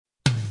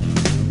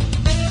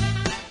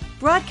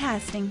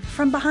Broadcasting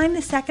from behind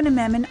the Second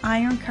Amendment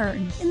Iron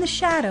Curtain in the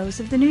shadows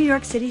of the New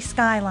York City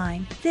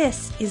skyline,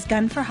 this is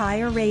Gun for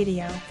Hire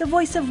Radio, the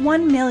voice of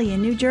 1 million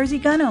New Jersey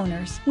gun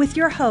owners, with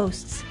your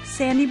hosts,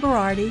 Sandy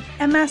Berardi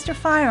and Master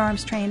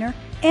Firearms Trainer,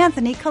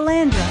 Anthony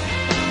Calandra.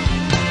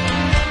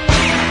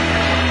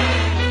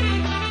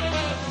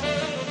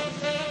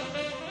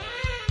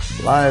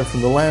 Live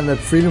from the land that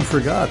freedom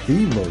forgot,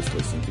 the most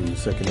listened to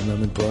Second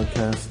Amendment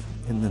broadcast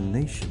in the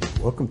nation.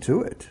 Welcome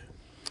to it.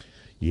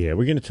 Yeah,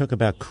 we're going to talk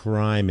about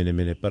crime in a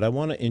minute, but I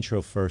want to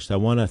intro first. I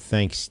want to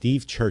thank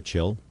Steve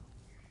Churchill,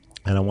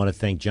 and I want to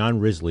thank John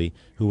Risley,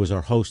 who was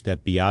our host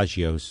at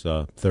Biagio's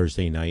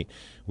Thursday night.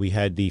 We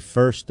had the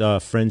first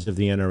Friends of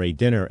the NRA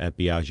dinner at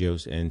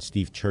Biagio's, and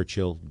Steve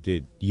Churchill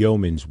did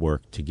yeoman's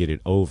work to get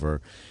it over.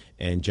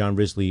 And John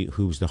Risley,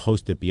 who's the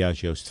host at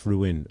Biagio's,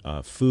 threw in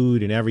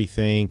food and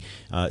everything.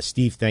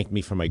 Steve thanked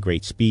me for my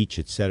great speech,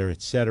 et cetera,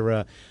 et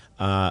cetera.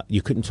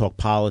 You couldn't talk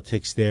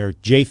politics there.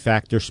 Jay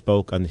Factor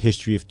spoke on the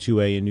history of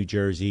 2A in New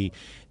Jersey,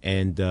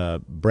 and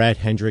Brad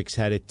Hendricks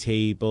had a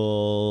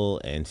table,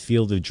 and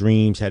Field of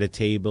Dreams had a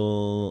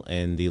table,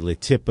 and the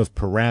Latip of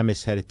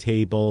Paramus had a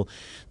table.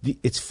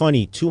 It's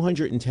funny,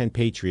 210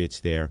 patriots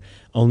there.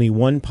 Only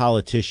one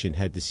politician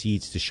had the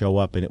seeds to show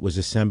up, and it was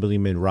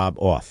Assemblyman Rob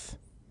Auth.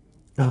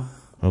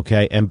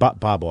 Okay, and Bob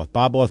Auth.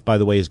 Bob Auth, by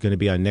the way, is going to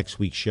be on next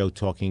week's show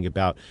talking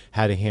about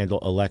how to handle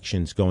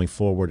elections going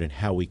forward and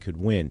how we could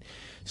win.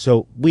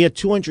 So we had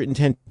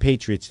 210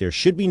 patriots there.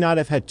 Should we not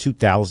have had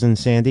 2,000,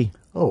 Sandy?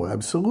 Oh,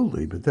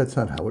 absolutely, but that's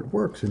not how it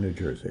works in New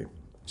Jersey.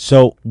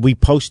 So we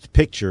post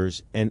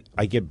pictures, and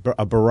I get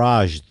a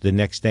barrage the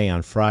next day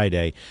on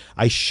Friday.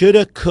 I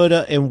shoulda,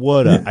 coulda, and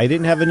woulda. I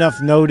didn't have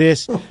enough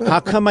notice.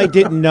 How come I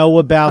didn't know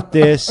about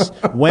this?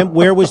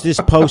 Where was this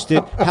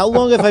posted? How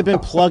long have I been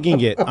plugging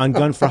it on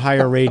Gun for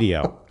Hire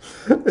Radio?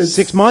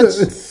 6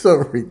 months? It's so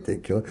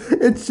ridiculous.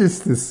 It's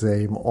just the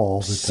same all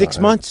the time. 6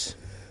 months?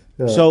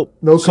 No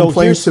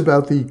complaints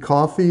about the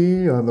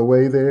coffee on the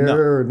way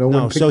there? No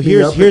one picked so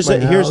me up here's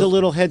at my here's house? a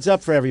little heads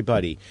up for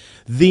everybody.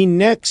 The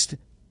next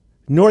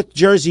North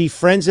Jersey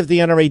Friends of the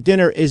NRA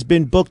dinner has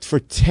been booked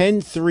for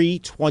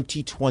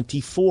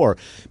 10/3/2024.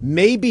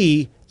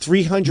 Maybe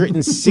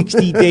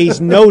 360 days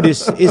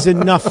notice is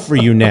enough for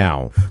you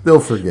now. They'll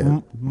forget.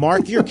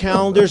 Mark your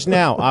calendars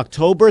now.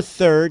 October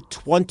 3rd,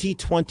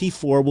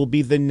 2024 will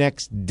be the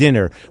next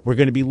dinner. We're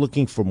going to be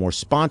looking for more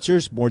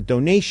sponsors, more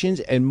donations,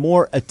 and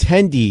more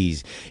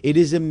attendees. It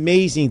is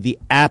amazing the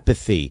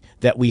apathy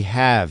that we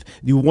have.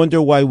 You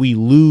wonder why we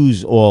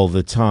lose all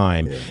the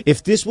time. Yeah.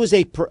 If this was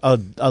a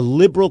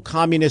liberal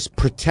communist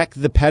protect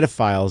the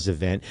pedophiles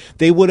event,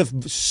 they would have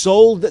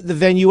sold the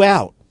venue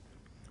out.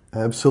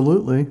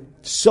 Absolutely.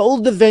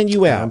 Sold the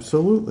venue out.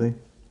 Absolutely.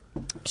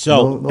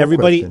 So no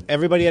everybody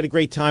question. had a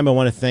great time. I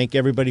want to thank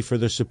everybody for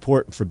their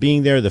support, for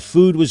being there. The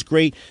food was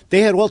great. They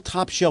had all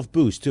top shelf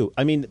booze too.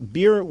 I mean,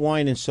 beer,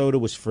 wine, and soda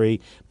was free,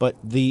 but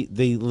the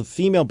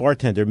female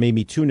bartender made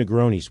me 2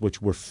 Negronis,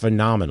 which were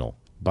phenomenal,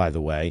 by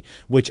the way,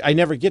 which I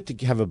never get to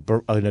have a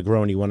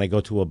Negroni when I go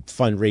to a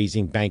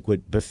fundraising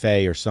banquet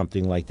buffet or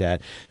something like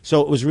that.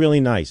 So it was really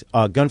nice.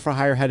 Gun for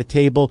Hire had a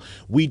table.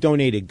 We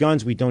donated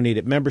guns. We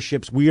donated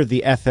memberships. We are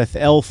the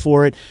FFL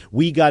for it.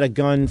 We got a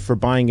gun for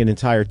buying an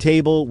entire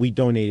table. We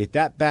donated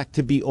that back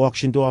to be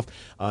auctioned off.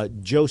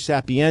 Joe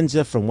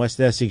Sapienza from West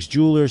Essex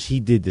Jewelers, he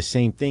did the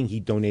same thing. He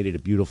donated a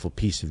beautiful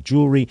piece of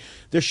jewelry.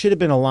 There should have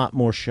been a lot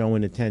more show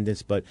in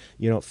attendance, but,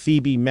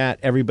 Phoebe, Matt,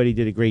 everybody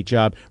did a great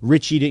job.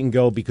 Richie didn't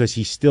go because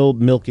he's still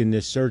milking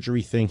this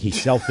surgery thing.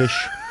 He's selfish.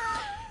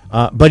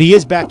 But he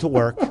is back to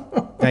work,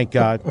 thank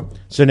God.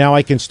 So now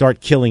I can start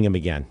killing him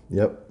again.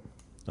 Yep.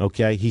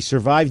 Okay? He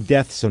survived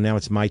death, so now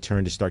it's my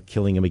turn to start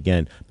killing him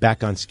again.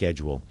 Back on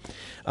schedule.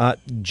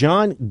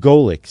 John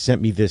Golick sent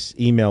me this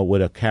email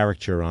with a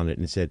caricature on it,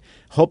 and it said,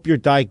 hope your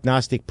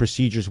diagnostic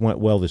procedures went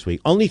well this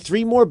week. Only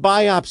 3 more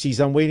biopsies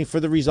I'm waiting for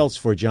the results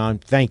for, John.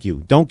 Thank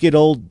you. Don't get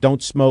old.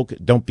 Don't smoke.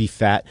 Don't be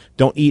fat.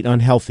 Don't eat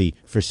unhealthy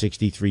for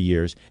 63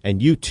 years.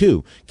 And you,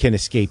 too, can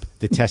escape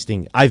the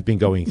testing I've been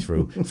going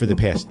through for the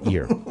past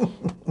year.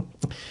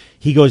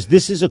 He goes,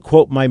 this is a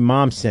quote my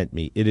mom sent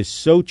me. It is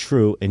so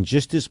true, and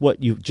just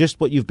what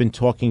you've been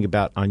talking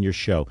about on your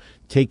show.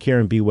 Take care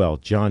and be well,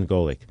 John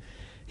Golick.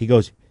 He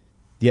goes,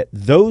 yet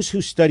those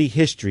who study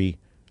history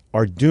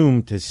are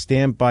doomed to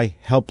stand by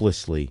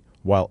helplessly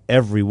while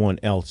everyone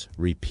else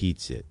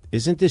repeats it.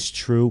 Isn't this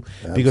true?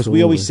 Absolutely. Because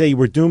we always say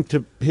we're doomed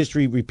to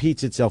history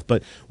repeats itself,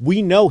 but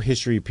we know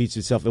history repeats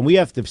itself, and we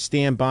have to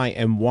stand by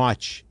and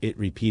watch it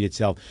repeat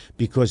itself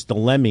because the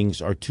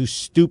lemmings are too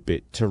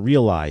stupid to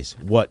realize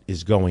what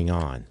is going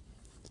on.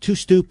 Too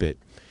stupid.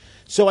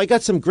 So I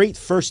got some great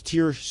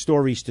first-tier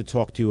stories to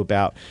talk to you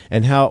about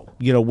and how,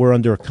 we're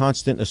under a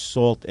constant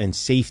assault and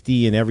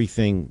safety and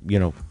everything,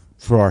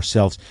 for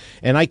ourselves.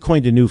 And I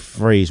coined a new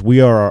phrase, we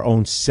are our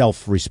own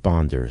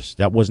self-responders.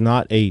 That was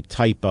not a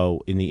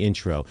typo in the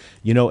intro.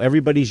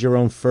 Everybody's your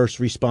own first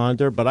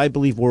responder, but I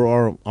believe we're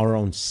our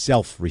own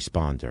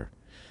self-responder.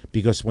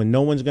 Because when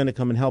no one's going to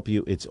come and help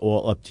you, it's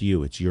all up to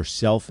you. It's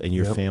yourself and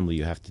your family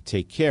you have to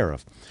take care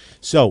of.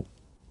 So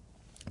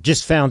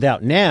just found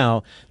out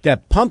now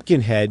that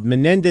Pumpkinhead,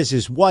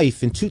 Menendez's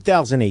wife, in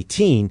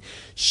 2018,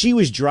 she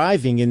was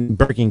driving in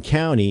Bergen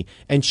County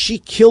and she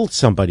killed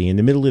somebody in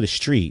the middle of the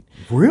street.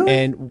 Really?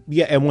 And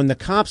when the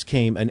cops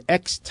came, an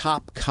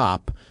ex-top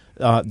cop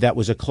that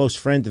was a close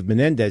friend of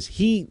Menendez,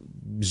 he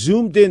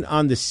zoomed in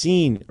on the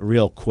scene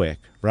real quick,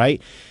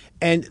 right?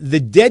 And the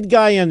dead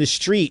guy on the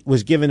street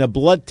was given a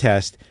blood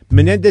test.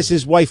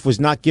 Menendez's wife was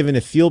not given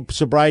a field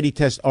sobriety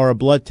test or a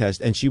blood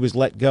test, and she was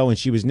let go, and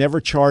she was never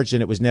charged,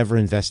 and it was never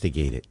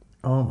investigated.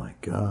 Oh, my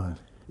God.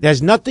 It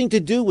has nothing to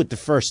do with the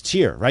first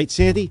tier, right,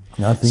 Sandy?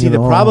 Nothing See, at the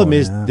all, problem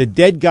is yeah. the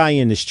dead guy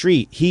in the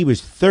street, he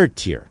was third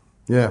tier.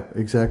 Yeah,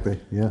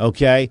 exactly. Yeah.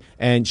 Okay?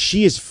 And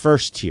she is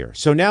first tier.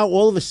 So now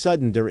all of a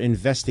sudden they're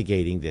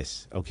investigating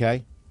this,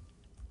 okay?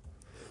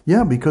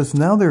 Yeah, because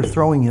now they're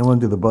throwing him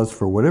under the bus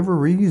for whatever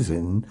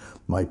reason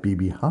might be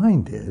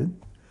behind it.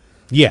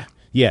 Yeah.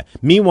 Yeah.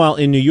 Meanwhile,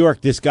 in New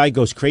York, this guy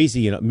goes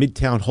crazy in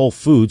Midtown Whole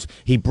Foods.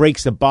 He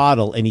breaks a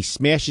bottle and he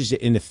smashes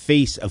it in the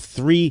face of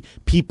 3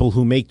 people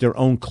who make their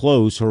own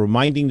clothes, who are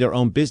minding their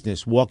own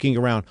business, walking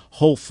around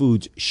Whole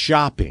Foods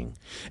shopping.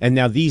 And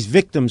now these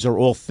victims are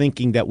all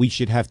thinking that we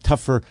should have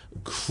tougher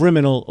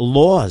criminal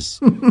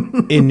laws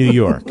in New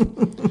York.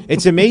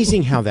 It's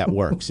amazing how that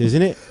works,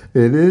 isn't it?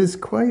 It is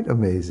quite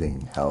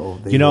amazing how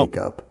they wake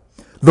up.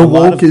 The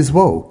woke is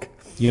woke.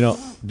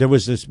 There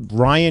was this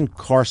Ryan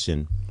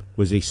Carson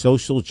was a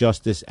social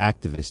justice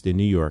activist in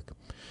New York,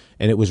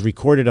 and it was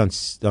recorded on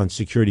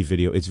security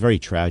video. It's very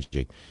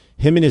tragic.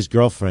 Him and his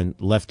girlfriend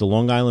left a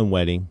Long Island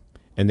wedding,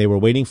 and they were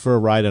waiting for a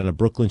ride on a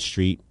Brooklyn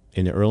street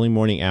in the early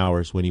morning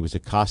hours when he was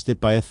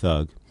accosted by a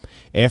thug.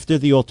 After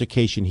the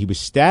altercation, he was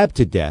stabbed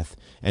to death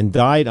and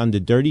died on the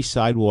dirty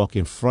sidewalk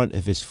in front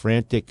of his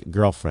frantic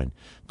girlfriend.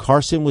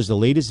 Carson was the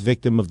latest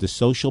victim of the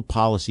social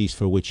policies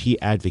for which he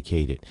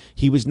advocated.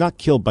 He was not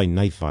killed by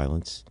knife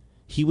violence.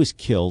 He was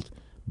killed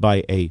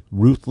by a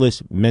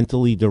ruthless,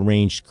 mentally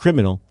deranged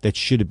criminal that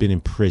should have been in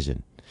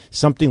prison.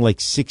 Something like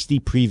 60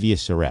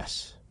 previous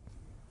arrests.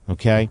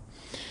 Okay?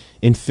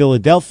 In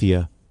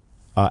Philadelphia,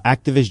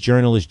 activist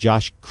journalist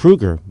Josh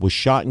Kruger was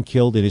shot and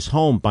killed in his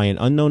home by an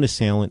unknown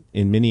assailant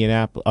in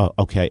Minneapolis.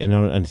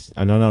 An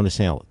unknown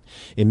assailant.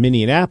 In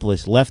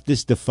Minneapolis,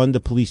 leftist defund the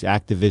police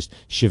activist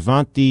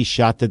Shivanti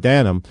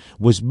Shatadhanam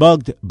was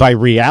mugged by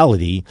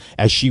reality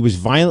as she was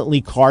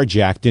violently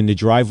carjacked in the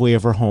driveway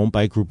of her home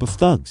by a group of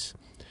thugs.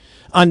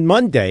 On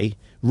Monday,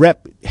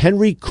 Rep.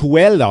 Henry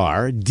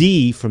Cuellar,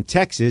 D. from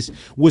Texas,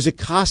 was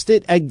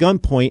accosted at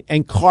gunpoint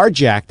and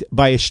carjacked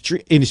by a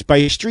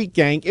street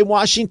gang in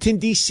Washington,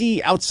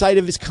 D.C., outside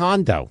of his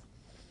condo.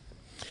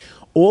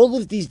 All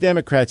of these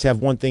Democrats have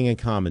one thing in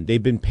common.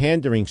 They've been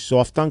pandering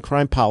soft on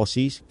crime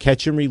policies,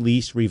 catch and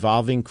release,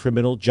 revolving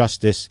criminal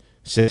justice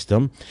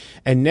system,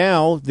 and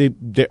now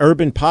the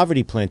urban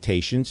poverty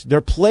plantations,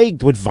 they're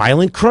plagued with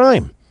violent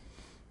crime.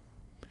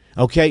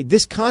 Okay,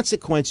 this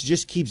consequence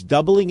just keeps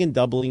doubling and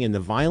doubling, and the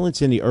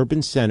violence in the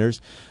urban centers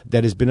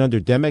that has been under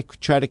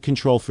Democratic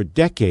control for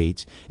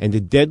decades, and the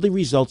deadly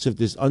results of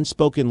this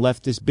unspoken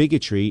leftist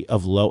bigotry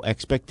of low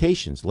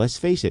expectations. Let's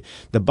face it,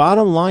 the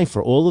bottom line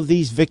for all of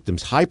these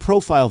victims,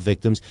 high-profile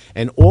victims,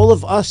 and all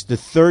of us, the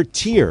third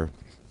tier,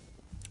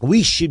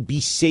 we should be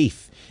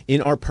safe in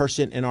our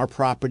person, in our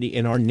property,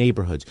 in our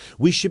neighborhoods.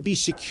 We should be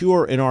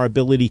secure in our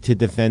ability to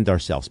defend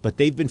ourselves. But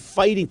they've been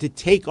fighting to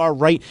take our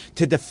right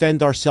to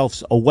defend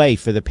ourselves away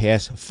for the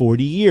past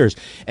 40 years.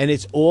 And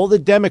it's all the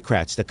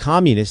Democrats, the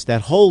communists,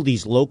 that hold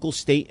these local,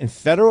 state, and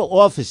federal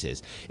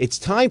offices. It's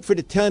time for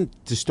them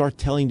to start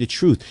telling the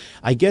truth.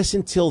 I guess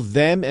until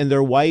them and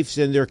their wives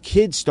and their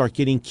kids start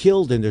getting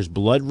killed and there's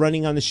blood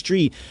running on the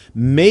street,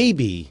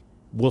 maybe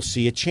we'll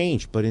see a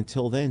change. But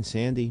until then,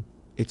 Sandy,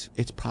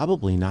 it's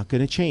probably not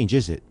going to change,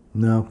 is it?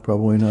 No,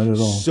 probably not at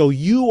all. So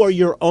you are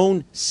your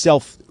own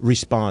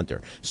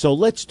self-responder. So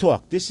let's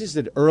talk. This is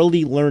an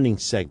early learning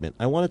segment.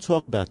 I want to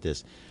talk about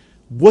this.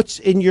 What's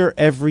in your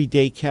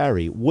everyday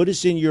carry? What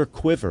is in your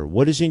quiver?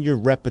 What is in your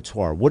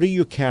repertoire? What are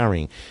you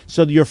carrying?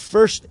 So your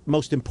first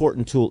most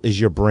important tool is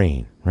your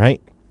brain,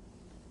 right?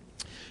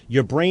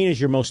 Your brain is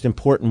your most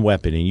important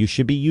weapon, and you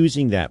should be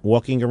using that,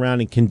 walking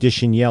around in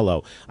condition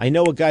yellow. I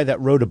know a guy that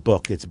wrote a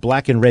book. It's a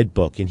black and red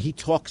book, and he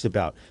talks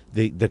about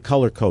the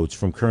color codes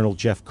from Colonel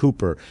Jeff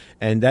Cooper.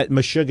 And that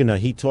Meshuggah,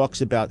 he talks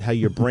about how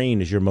your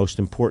brain is your most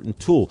important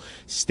tool,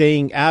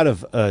 staying out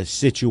of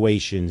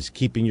situations,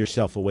 keeping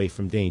yourself away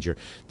from danger.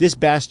 This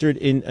bastard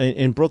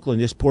in Brooklyn,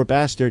 this poor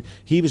bastard,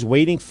 he was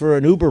waiting for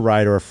an Uber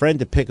ride or a friend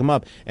to pick him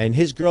up, and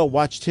his girl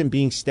watched him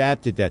being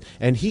stabbed to death.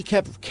 And he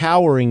kept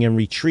cowering in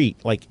retreat,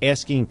 like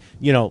asking,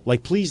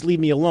 like, please leave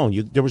me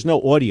alone. There was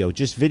no audio,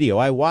 just video.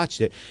 I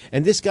watched it.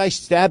 And this guy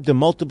stabbed him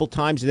multiple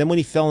times, and then when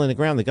he fell on the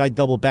ground, the guy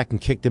doubled back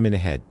and kicked him in the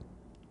head.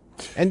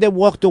 And then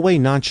walked away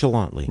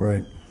nonchalantly.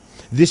 Right.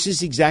 This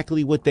is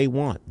exactly what they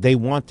want. They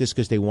want this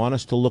because they want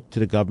us to look to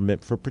the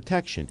government for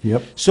protection.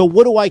 Yep. So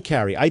what do I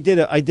carry? I did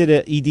a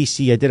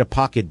EDC. I did a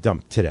pocket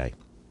dump today.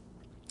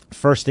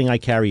 First thing I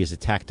carry is a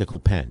tactical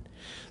pen.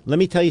 Let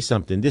me tell you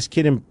something. This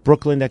kid in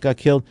Brooklyn that got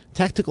killed,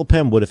 tactical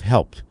pen would have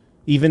helped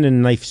even in a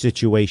knife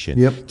situation.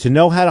 Yep. To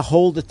know how to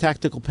hold a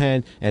tactical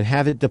pen and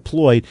have it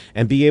deployed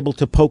and be able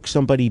to poke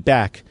somebody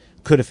back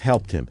could have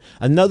helped him.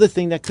 Another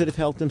thing that could have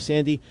helped him,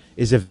 Sandy,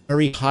 is a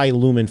very high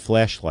lumen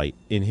flashlight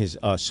in his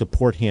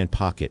support hand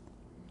pocket.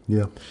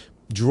 Yeah.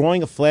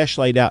 Drawing a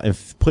flashlight out and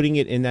putting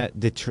it in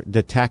the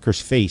attacker's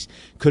face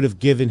could have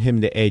given him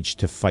the edge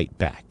to fight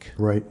back.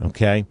 Right.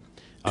 Okay?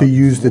 To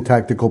use the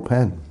tactical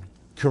pen.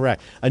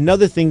 Correct.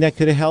 Another thing that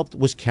could have helped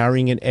was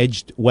carrying an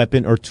edged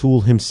weapon or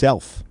tool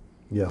himself.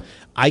 Yeah.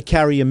 I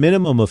carry a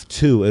minimum of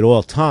 2 at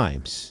all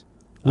times.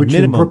 Which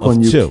in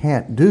Brooklyn you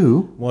can't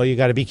do. Well, you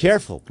got to be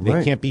careful. They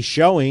Right. can't be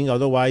showing,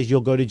 otherwise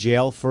you'll go to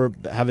jail for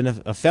having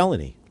a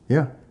felony.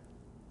 Yeah.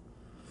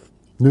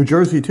 New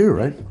Jersey too,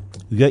 right?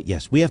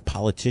 Yes, we have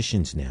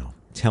politicians now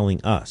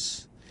telling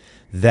us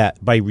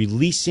that by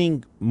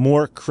releasing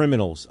more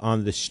criminals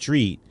on the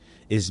street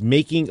is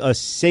making us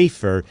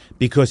safer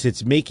because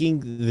it's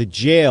making the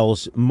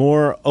jails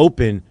more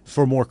open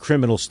for more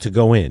criminals to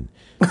go in.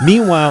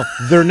 Meanwhile,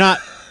 they're not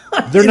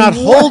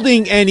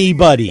holding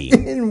anybody.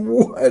 In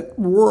what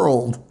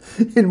world?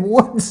 In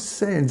what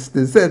sense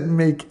does that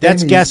make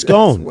That's any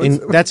Gascon.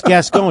 sense? That's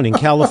Gascon in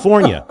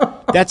California.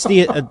 That's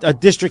the a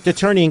district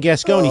attorney in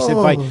Gascon. He said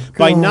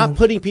by not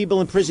putting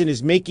people in prison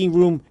is making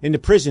room in the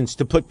prisons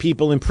to put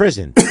people in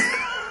prison.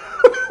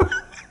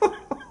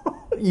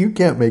 You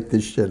can't make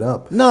this shit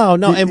up. No,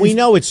 and we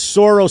know it's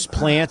Soros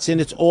plants, and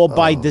it's all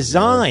by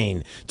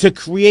design to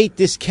create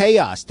this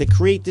chaos, to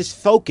create this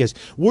focus.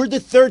 We're the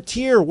third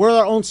tier. We're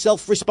our own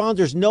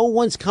self-responders. No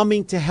one's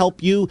coming to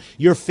help you,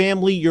 your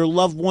family, your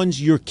loved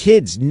ones, your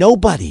kids.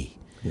 Nobody.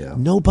 Yeah.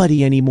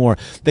 Nobody anymore.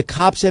 The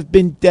cops have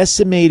been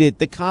decimated.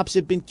 The cops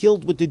have been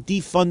killed with the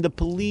defund the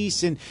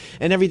police and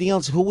everything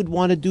else. Who would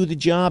want to do the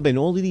job? And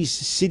all of these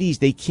cities,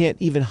 they can't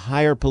even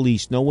hire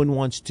police. No one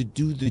wants to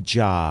do the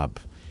job.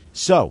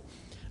 So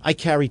I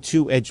carry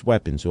 2 edged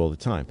weapons all the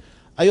time.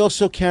 I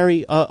also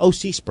carry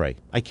OC spray.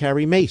 I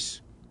carry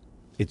mace.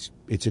 It's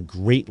a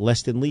great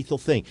less than lethal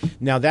thing.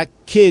 Now, that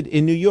kid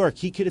in New York,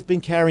 he could have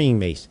been carrying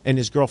mace, and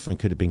his girlfriend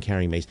could have been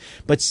carrying mace.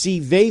 But see,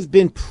 they've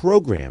been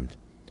programmed.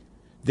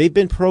 They've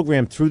been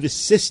programmed through the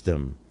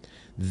system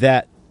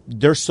that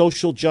they're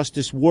social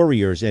justice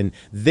warriors, and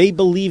they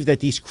believe that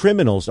these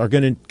criminals are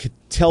going to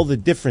tell the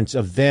difference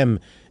of them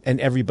and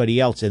everybody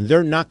else, and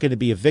they're not going to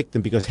be a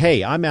victim because,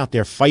 hey, I'm out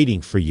there fighting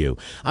for you.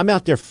 I'm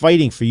out there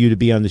fighting for you to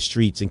be on the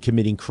streets and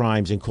committing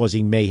crimes and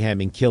causing mayhem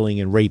and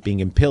killing and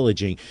raping and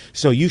pillaging,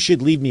 so you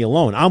should leave me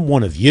alone. I'm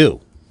one of you.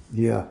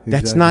 Yeah, exactly.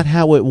 That's not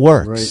how it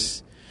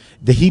works.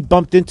 Right. He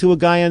bumped into a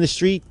guy on the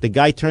street. The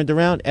guy turned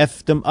around,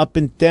 effed him up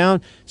and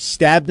down,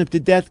 stabbed him to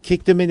death,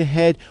 kicked him in the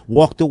head,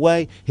 walked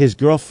away. His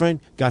girlfriend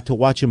got to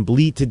watch him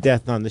bleed to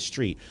death on the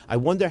street. I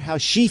wonder how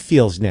she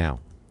feels now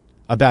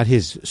about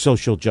his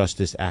social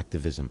justice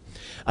activism.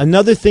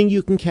 Another thing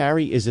you can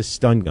carry is a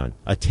stun gun,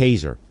 a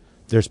taser.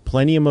 There's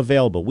plenty of them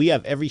available. We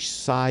have every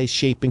size,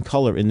 shape, and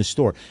color in the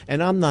store.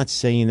 And I'm not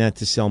saying that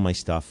to sell my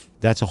stuff.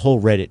 That's a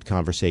whole Reddit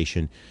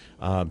conversation.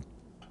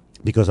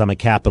 Because I'm a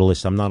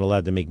capitalist, I'm not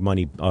allowed to make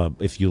money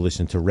if you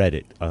listen to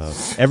Reddit.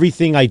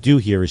 Everything I do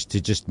here is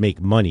to just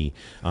make money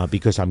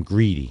because I'm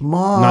greedy.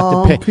 Mom,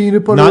 not to pay,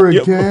 peanut butter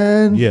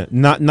again? Yeah,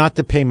 not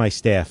to pay my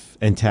staff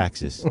and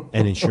taxes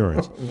and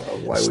insurance.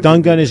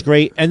 Stun gun is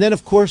great. And then,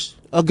 of course,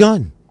 a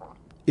gun.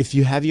 If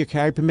you have your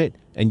carry permit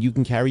and you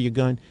can carry your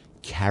gun,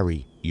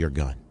 carry your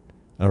gun.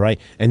 All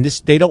right, and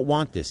they don't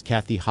want this.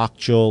 Kathy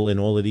Hochul and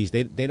all of these,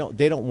 they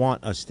don't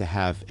want us to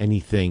have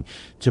anything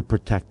to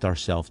protect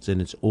ourselves,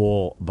 and it's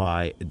all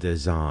by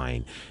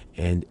design.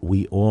 And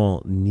we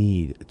all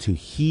need to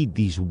heed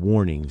these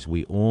warnings.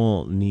 We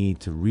all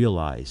need to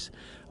realize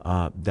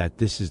that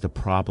this is the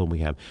problem we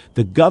have.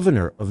 The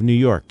governor of New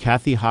York,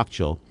 Kathy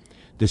Hochul,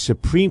 this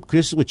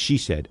is what she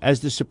said: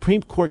 as the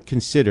Supreme Court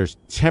considers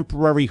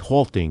temporary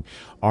halting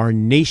our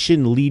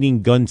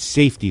nation-leading gun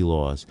safety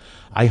laws,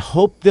 I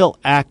hope they'll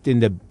act in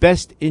the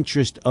best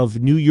interest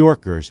of New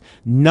Yorkers,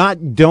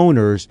 not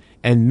donors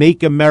and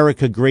Make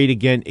America Great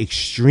Again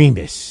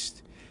extremists.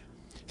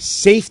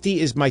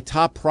 Safety is my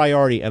top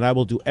priority, and I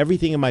will do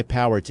everything in my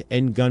power to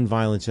end gun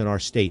violence in our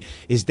state.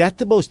 Is that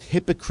the most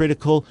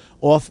hypocritical,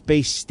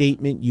 off-base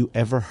statement you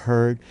ever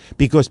heard?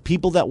 Because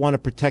people that want to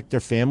protect their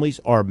families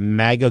are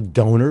MAGA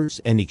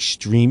donors and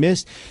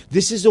extremists.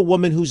 This is a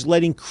woman who's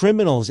letting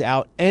criminals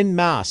out en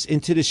masse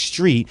into the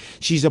street.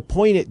 She's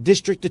appointed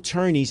district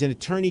attorneys and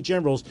attorney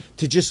generals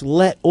to just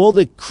let all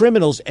the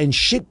criminals and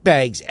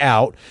shitbags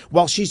out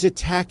while she's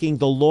attacking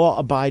the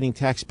law-abiding,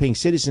 tax-paying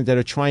citizens that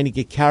are trying to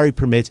get carry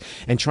permits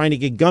and trying to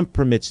get gun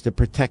permits to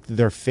protect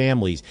their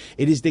families.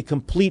 It is the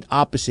complete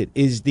opposite.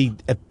 It is the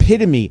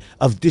epitome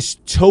of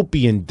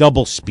dystopian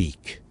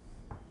doublespeak.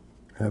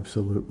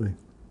 Absolutely.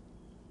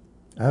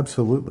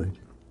 Absolutely.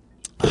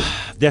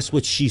 That's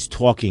what she's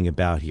talking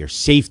about here.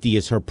 Safety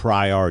is her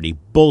priority.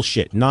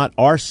 Bullshit. Not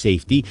our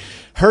safety,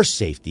 her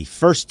safety.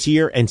 First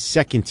tier and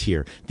second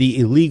tier. The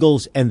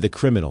illegals and the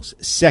criminals.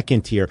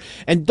 Second tier.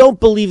 And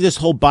don't believe this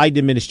whole Biden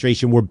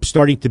administration. We're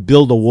starting to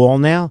build a wall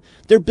now.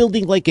 They're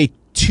building like a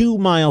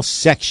 2-mile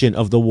section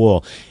of the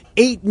wall.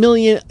 8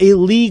 million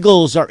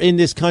illegals are in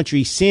this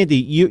country. Sandy,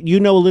 you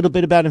know a little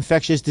bit about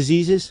infectious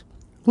diseases?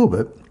 A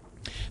little bit.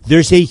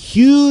 There's a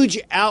huge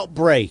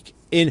outbreak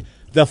in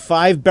the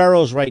 5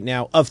 boroughs right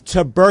now of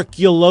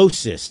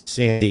tuberculosis,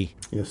 Sandy.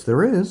 Yes,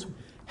 there is.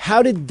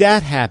 How did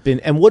that happen,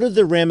 and what are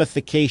the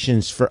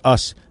ramifications for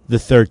us, the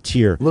third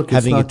tier,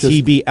 having a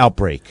TB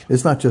outbreak?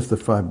 It's not just the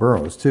 5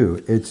 boroughs,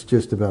 too. It's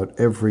just about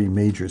every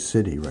major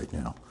city right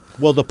now.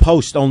 Well, the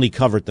Post only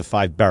covered the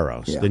 5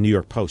 boroughs. Yeah. The New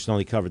York Post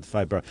only covered the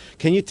 5 boroughs.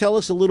 Can you tell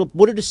us a little,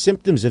 what are the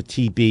symptoms of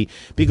TB?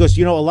 Because,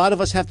 a lot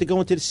of us have to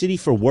go into the city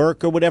for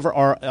work or whatever,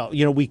 or,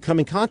 we come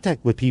in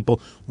contact with people.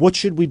 What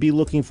should we be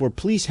looking for?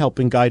 Please help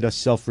and guide us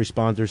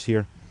self-responders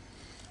here.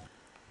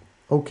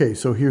 Okay,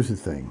 so here's the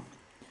thing.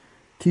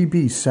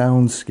 TB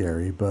sounds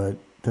scary, but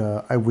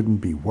I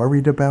wouldn't be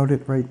worried about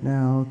it right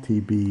now.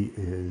 TB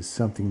is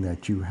something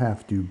that you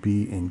have to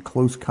be in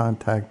close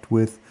contact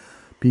with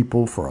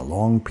people for a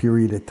long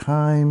period of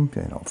time,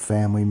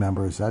 family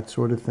members, that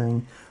sort of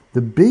thing.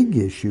 The big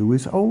issue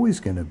is always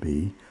going to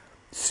be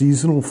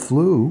seasonal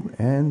flu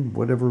and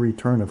whatever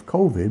return of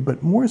COVID,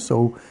 but more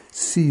so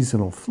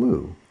seasonal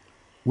flu,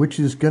 which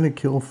is going to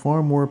kill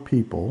far more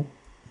people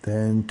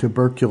than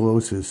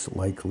tuberculosis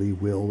likely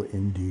will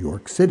in New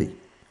York City.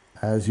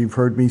 As you've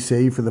heard me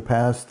say for the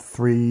past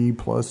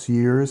 3+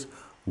 years,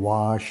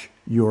 wash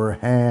your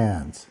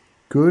hands.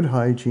 Good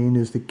hygiene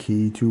is the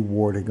key to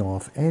warding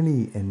off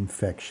any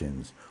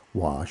infections.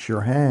 Wash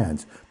your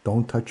hands.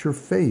 Don't touch your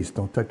face.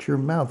 Don't touch your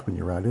mouth when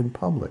you're out in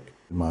public.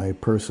 In my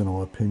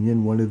personal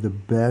opinion, one of the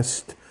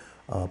best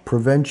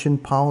prevention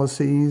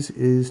policies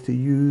is to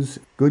use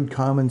good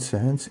common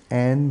sense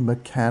and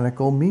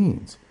mechanical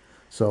means.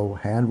 So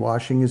hand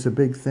washing is a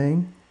big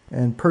thing.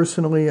 And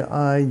personally,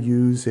 I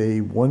use a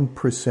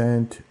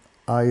 1%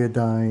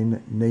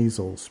 iodine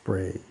nasal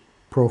spray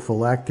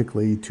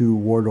prophylactically to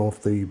ward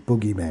off the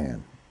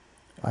boogeyman.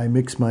 I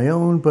mix my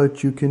own,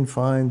 but you can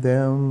find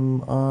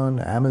them on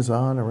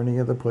Amazon or any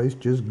other place.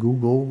 Just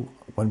Google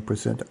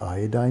 1%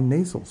 iodine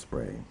nasal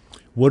spray.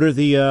 What are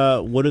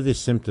the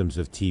symptoms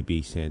of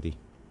TB, Sandy?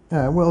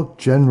 Well,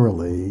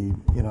 generally,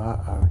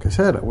 like I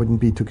said, I wouldn't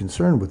be too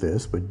concerned with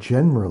this, but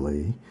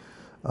generally,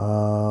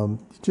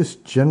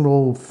 just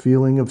general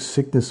feeling of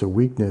sickness or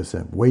weakness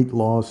and weight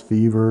loss,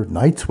 fever,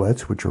 night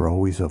sweats, which are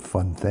always a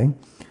fun thing.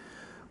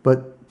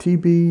 But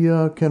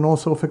TB can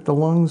also affect the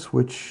lungs,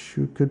 which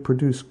could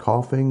produce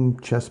coughing,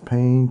 chest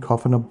pain,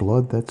 coughing up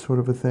blood, that sort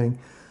of a thing.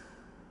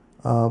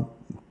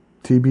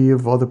 TB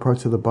of other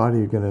parts of the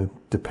body are going to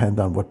depend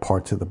on what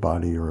parts of the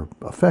body are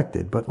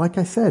affected. But like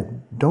I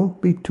said,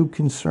 don't be too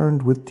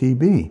concerned with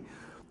TB.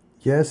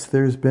 Yes,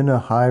 there's been a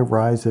high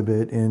rise of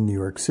it in New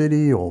York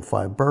City, all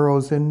 5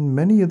 boroughs, and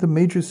many of the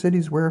major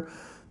cities where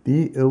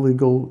the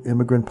illegal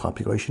immigrant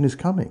population is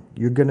coming.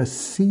 You're going to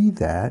see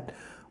that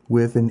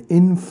with an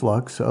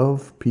influx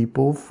of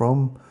people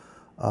from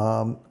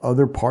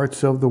other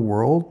parts of the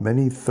world.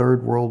 Many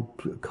third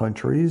world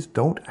countries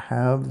don't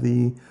have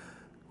the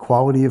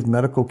quality of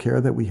medical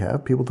care that we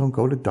have. People don't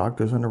go to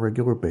doctors on a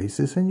regular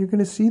basis, and you're going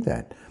to see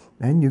that.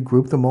 And you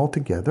group them all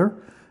together.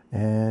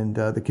 And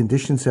the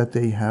conditions that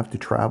they have to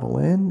travel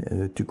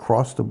in, to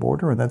cross the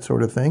border and that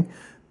sort of thing,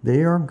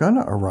 they are going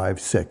to arrive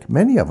sick.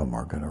 Many of them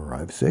are going to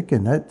arrive sick,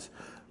 and that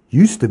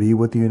used to be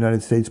what the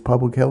United States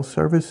Public Health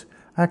Service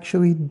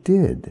actually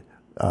did,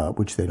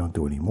 which they don't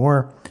do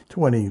anymore,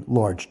 to any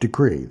large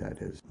degree,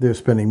 that is. They're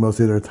spending most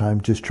of their time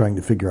just trying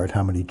to figure out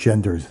how many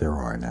genders there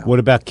are now. What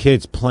about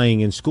kids playing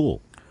in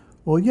school?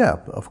 Well, yeah,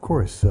 of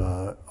course.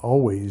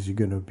 Always you're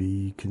going to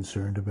be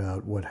concerned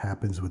about what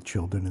happens with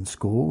children in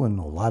school, and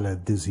a lot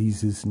of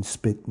diseases and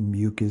spit and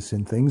mucus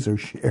and things are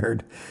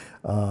shared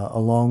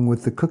along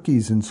with the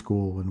cookies in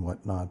school and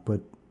whatnot.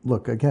 But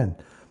look, again,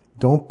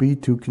 don't be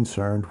too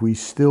concerned. We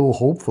still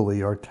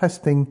hopefully are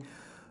testing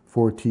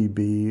for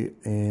TB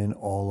in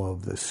all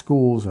of the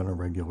schools on a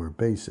regular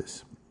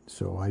basis.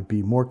 So I'd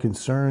be more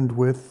concerned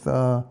with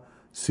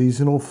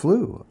seasonal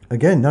flu.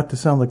 Again, not to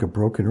sound like a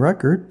broken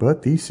record,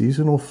 but the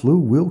seasonal flu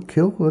will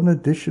kill an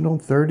additional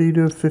 30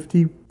 to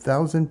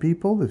 50,000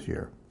 people this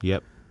year.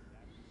 Yep.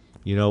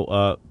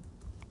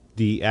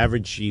 The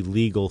average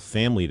illegal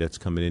family that's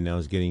coming in now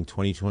is getting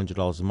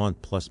 $2,200 a month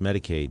plus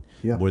Medicaid,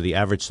 where the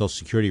average Social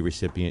Security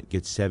recipient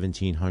gets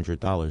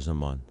 $1,700 a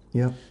month.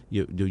 Yeah.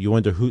 You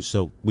wonder who.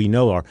 So we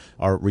know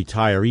our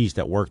retirees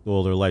that worked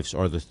all their lives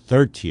are the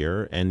third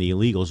tier, and the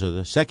illegals are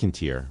the second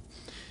tier.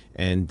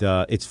 And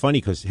it's funny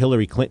because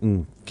Hillary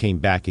Clinton came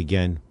back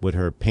again with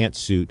her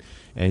pantsuit,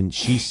 and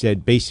she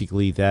said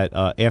basically that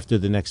after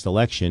the next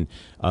election,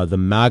 the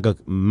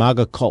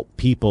MAGA cult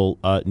people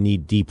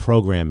need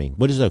deprogramming.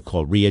 What is that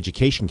called?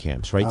 Re-education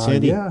camps, right,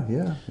 Sandy?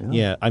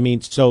 Yeah. I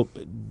mean, so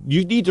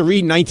you need to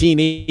read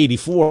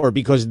 1984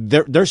 because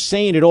they're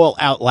saying it all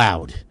out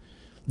loud.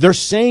 They're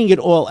saying it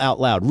all out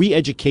loud.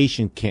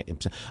 Re-education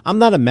camps. I'm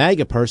not a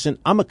MAGA person.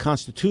 I'm a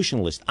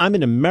constitutionalist. I'm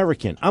an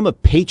American. I'm a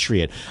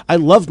patriot. I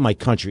love my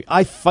country.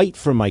 I fight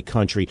for my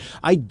country.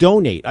 I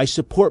donate. I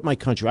support my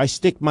country. I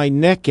stick my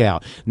neck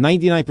out.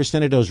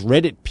 99% of those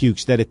Reddit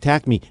pukes that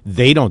attack me,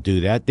 they don't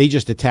do that. They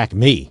just attack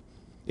me.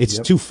 It's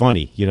Yep. too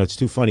funny. It's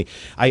too funny.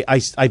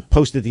 I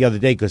posted the other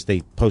day because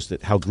they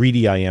posted how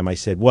greedy I am. I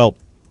said, well,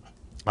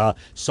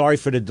 sorry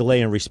for the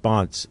delay in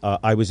response.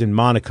 I was in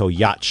Monaco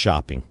yacht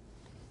shopping.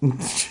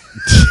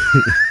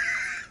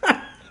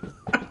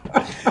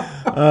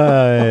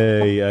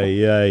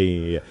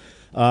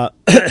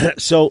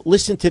 So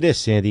listen to this,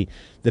 Sandy.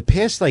 The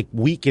past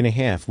week and a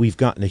half, we've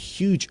gotten a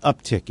huge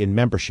uptick in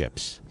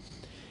memberships.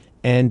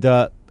 And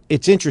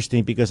it's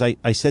interesting because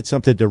I said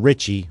something to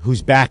Richie,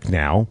 who's back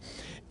now,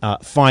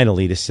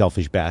 finally, the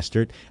selfish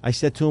bastard. I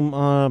said to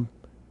him,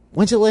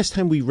 when's the last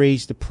time we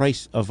raised the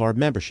price of our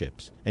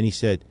memberships? And he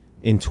said,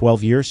 in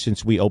 12 years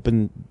since we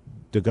opened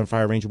the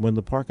Gunfire Range in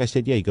Woodland Park? I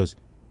said, yeah. He goes,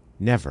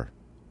 never.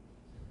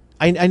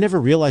 I never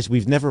realized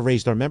we've never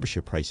raised our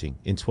membership pricing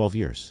in 12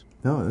 years.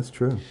 No, that's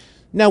true.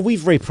 Now,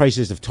 we've raised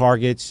prices of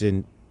targets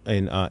and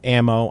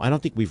ammo. I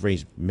don't think we've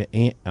raised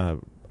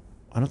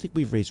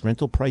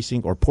rental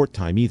pricing or port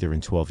time either in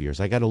 12 years.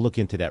 I got to look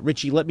into that.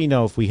 Richie, let me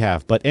know if we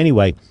have. But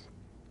anyway,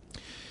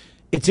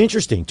 it's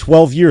interesting.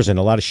 12 years and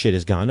a lot of shit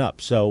has gone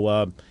up.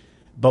 So,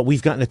 but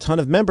we've gotten a ton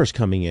of members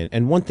coming in.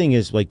 And one thing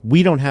is,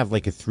 we don't have a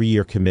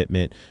 3-year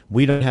commitment.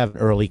 We don't have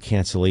an early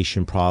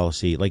cancellation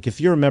policy. If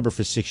you're a member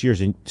for 6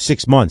 years and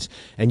 6 months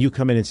and you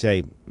come in and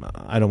say,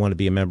 I don't want to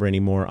be a member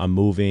anymore, I'm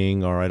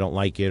moving, or I don't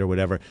like it or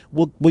whatever,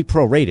 we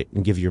prorate it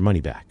and give you your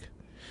money back.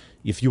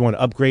 If you want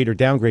to upgrade or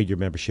downgrade your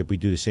membership, we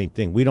do the same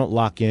thing. We don't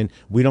lock in.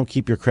 We don't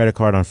keep your credit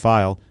card on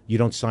file. You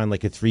don't sign a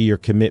 3-year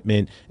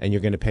commitment and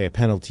you're going to pay a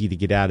penalty to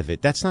get out of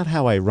it. That's not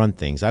how I run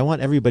things. I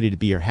want everybody to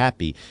be here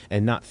happy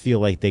and not feel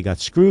like they got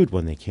screwed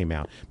when they came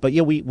out. But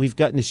yeah, we've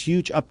gotten this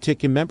huge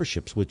uptick in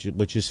memberships,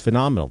 which is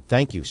phenomenal.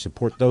 Thank you.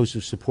 Support those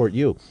who support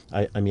you.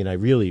 I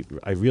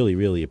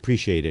really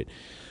appreciate it.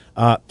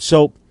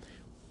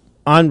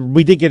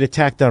 We did get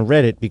attacked on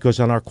Reddit because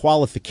on our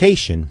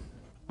qualification,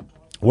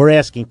 we're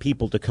asking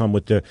people to come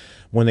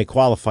when they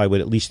qualify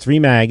with at least 3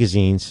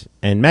 magazines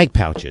and mag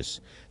pouches.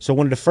 So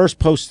one of the first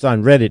posts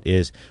on Reddit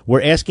is,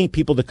 we're asking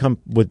people to come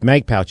with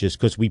mag pouches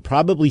because we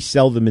probably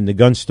sell them in the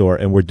gun store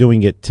and we're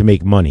doing it to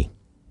make money.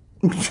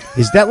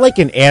 Is that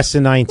an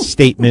asinine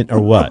statement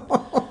or what?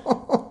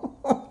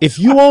 If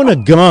you own a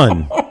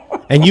gun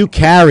and you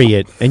carry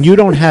it and you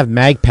don't have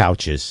mag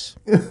pouches,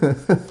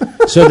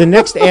 so the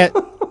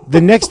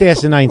next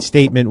asinine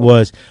statement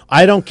was,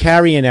 I don't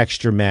carry an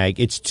extra mag.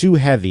 It's too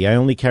heavy. I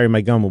only carry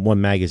my gun with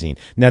 1 magazine.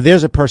 Now,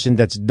 there's a person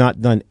that's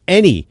not done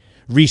any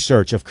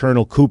research of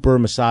Colonel Cooper,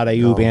 Mossad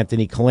Ayub,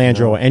 Anthony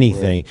Calandro, or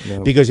anything.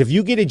 No. Because if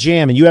you get a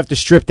jam and you have to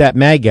strip that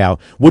mag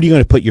out, what are you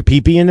going to put your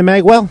pee-pee in the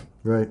mag? Well,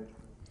 right.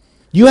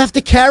 You have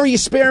to carry a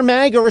spare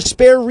mag or a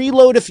spare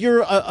reload if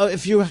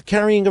you're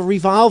carrying a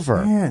revolver.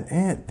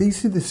 And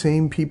these are the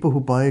same people who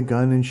buy a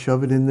gun and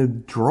shove it in the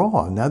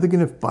drawer. Now they're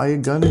going to buy a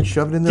gun and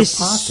shove it in their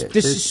pocket.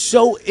 This is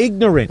so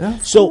ignorant.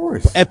 Of so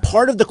course. A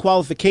part of the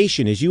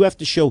qualification is you have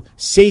to show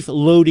safe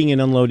loading and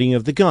unloading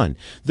of the gun.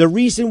 The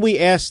reason we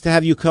asked to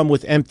have you come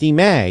with empty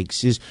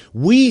mags is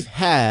we've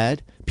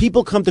had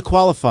people come to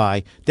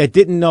qualify that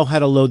didn't know how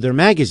to load their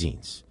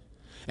magazines.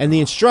 And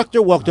the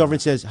instructor walked over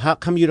and says, how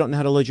come you don't know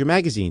how to load your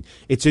magazine?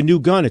 It's a new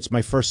gun. It's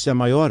my first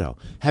semi-auto.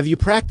 Have you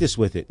practiced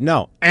with it?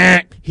 No.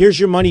 Here's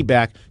your money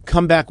back.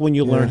 Come back when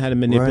you learn how to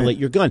manipulate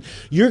your gun.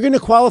 You're going to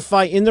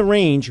qualify in the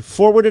range,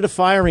 forward of the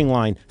firing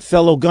line,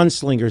 fellow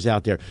gunslingers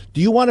out there. Do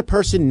you want a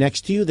person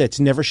next to you that's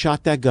never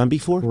shot that gun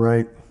before?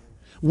 Right.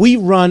 We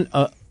run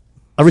a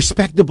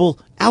respectable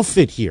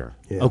outfit here,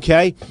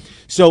 okay?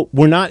 So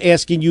we're not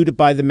asking you to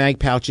buy the mag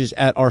pouches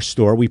at our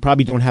store. We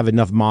probably don't have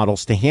enough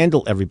models to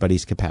handle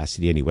everybody's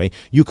capacity anyway.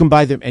 You can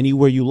buy them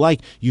anywhere you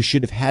like. You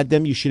should have had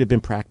them. You should have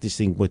been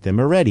practicing with them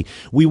already.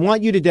 We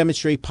want you to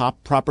demonstrate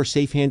proper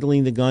safe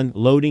handling the gun,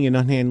 loading and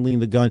unhandling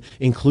the gun,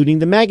 including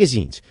the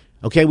magazines.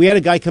 Okay, we had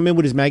a guy come in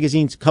with his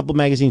magazines, a couple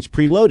magazines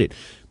preloaded.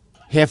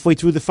 Halfway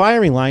through the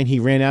firing line, he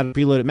ran out of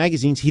preloaded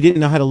magazines. He didn't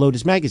know how to load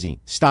his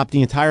magazine. Stopped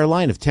the entire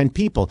line of 10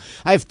 people.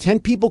 I have 10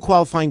 people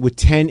qualifying with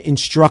 10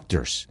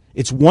 instructors.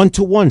 It's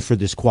 1-to-1 for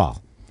this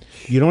qual.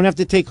 You don't have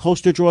to take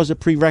holster draw as a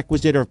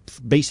prerequisite or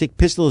basic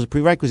pistol as a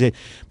prerequisite,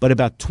 but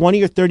about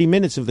 20 or 30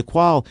 minutes of the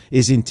qual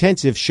is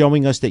intensive,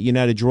 showing us that you know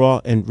how to draw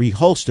and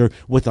reholster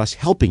with us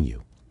helping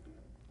you.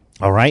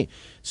 All right?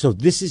 So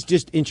this is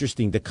just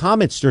interesting. The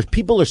comments,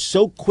 people are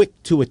so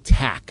quick to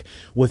attack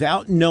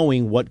without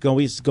knowing what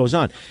goes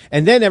on.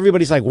 And then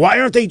everybody's like, why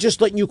aren't they just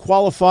letting you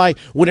qualify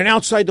with an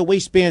outside the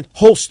waistband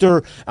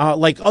holster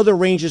like other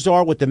ranges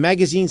are with the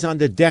magazines on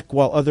the deck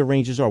while other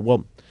ranges are?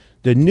 Well,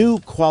 the new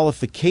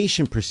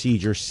qualification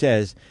procedure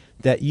says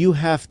that you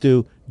have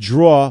to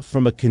draw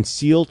from a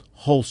concealed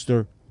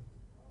holster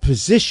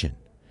position.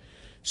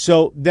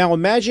 So now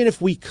imagine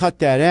if we cut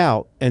that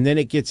out and then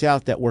it gets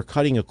out that we're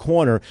cutting a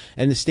corner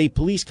and the state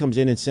police comes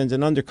in and sends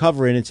an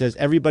undercover in and says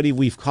everybody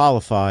we've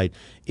qualified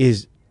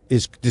is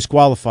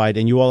disqualified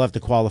and you all have to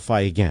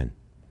qualify again.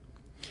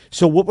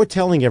 So what we're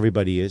telling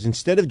everybody is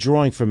instead of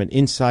drawing from an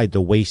inside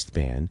the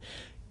waistband,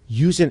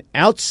 use an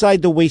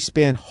outside the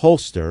waistband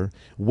holster,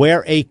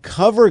 wear a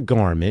cover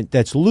garment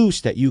that's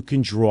loose that you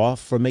can draw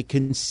from a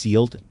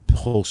concealed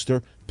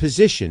holster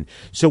position.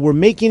 So we're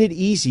making it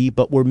easy,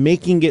 but we're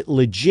making it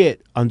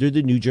legit under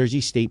the New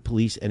Jersey State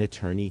Police and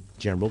Attorney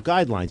General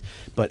guidelines.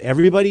 But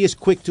everybody is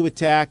quick to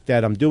attack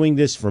that I'm doing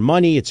this for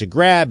money. It's a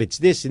grab. It's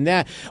this and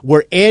that.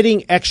 We're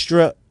adding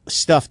extra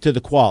stuff to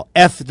the qual.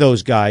 F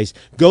those guys.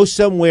 Go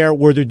somewhere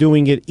where they're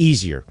doing it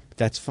easier.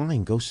 That's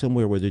fine. Go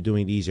somewhere where they're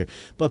doing it easier.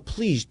 But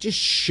please, just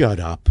shut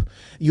up.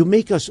 You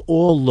make us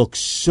all look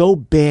so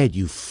bad,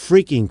 you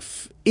freaking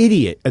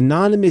idiot,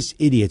 anonymous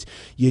idiots.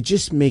 You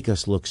just make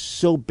us look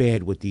so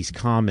bad with these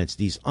comments,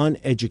 these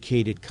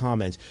uneducated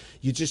comments.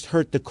 You just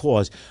hurt the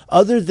cause.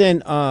 Other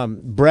than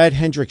Brad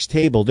Hendrick's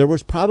table, there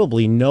was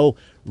probably no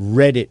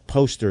Reddit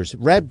posters.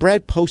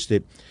 Brad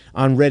posted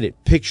on Reddit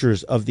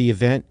pictures of the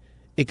event.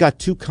 It got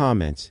 2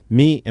 comments,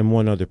 me and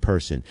one other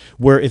person,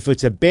 where if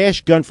it's a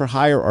bash gun for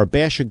hire or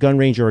bash a gun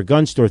range or a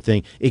gun store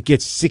thing, it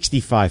gets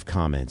 65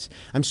 comments.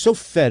 I'm so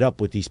fed up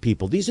with these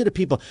people. These are the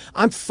people.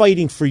 I'm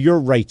fighting for your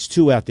rights,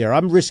 too, out there.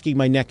 I'm risking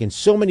my neck, and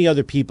so many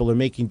other people are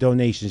making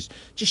donations.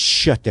 Just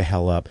shut the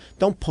hell up.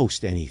 Don't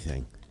post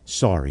anything.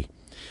 Sorry.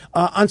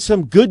 On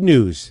some good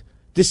news,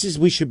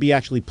 we should be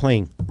actually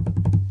playing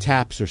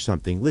taps or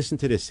something. Listen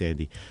to this,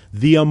 Sandy.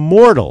 The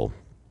immortal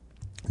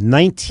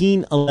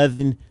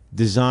 1911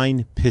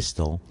 design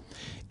pistol,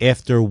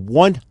 after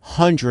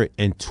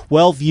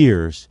 112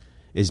 years,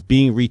 is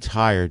being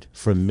retired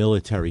from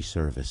military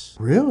service.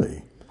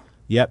 Really?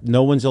 Yep,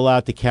 no one's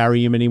allowed to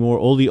carry them anymore.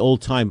 All the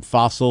old-time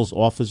fossils,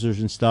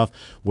 officers and stuff,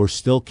 were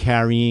still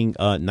carrying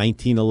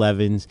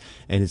 1911s,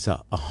 and it's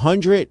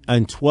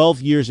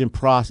 112 years in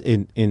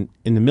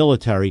the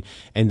military,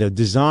 and the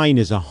design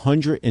is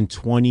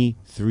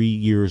 123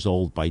 years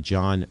old by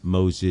John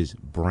Moses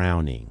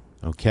Browning.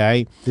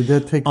 Okay. Did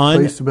that take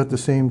place about the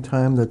same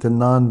time that the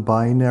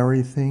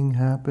non-binary thing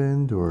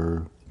happened,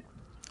 or?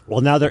 Well,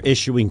 now they're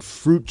issuing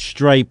fruit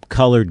stripe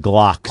colored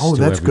Glocks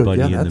to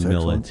everybody in the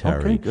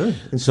military. Okay, good.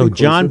 So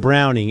John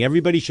Browning,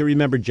 everybody should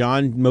remember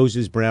John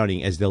Moses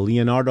Browning as the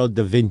Leonardo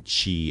da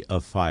Vinci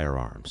of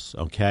firearms.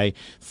 Okay,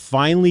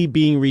 finally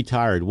being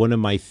retired, one of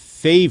my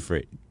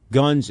favorite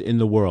guns in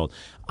the world.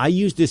 I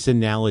use this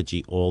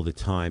analogy all the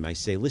time. I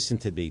say, listen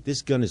to me.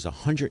 This gun is a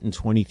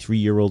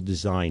 123-year-old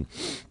design.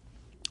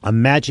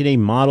 Imagine a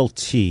Model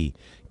T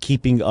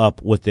keeping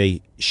up with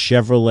a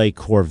Chevrolet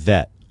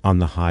Corvette on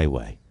the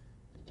highway.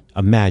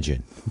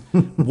 Imagine.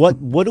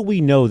 What do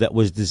we know that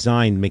was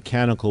designed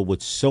mechanical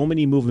with so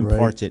many moving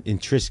parts and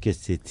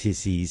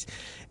intricacies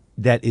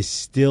that is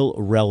still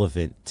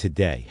relevant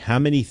today? How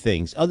many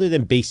things, other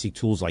than basic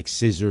tools like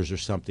scissors or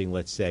something,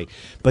 let's say,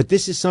 but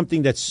this is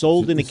something that's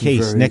sold in a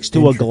case next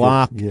to a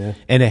Glock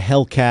and a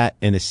Hellcat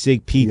and a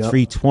Sig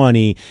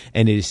P320,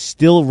 and it is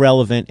still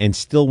relevant and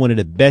still one of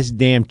the best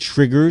damn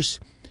triggers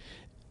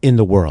in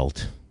the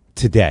world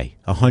today,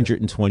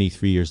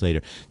 123 years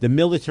later. The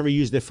military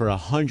used it for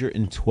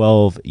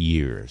 112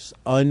 years.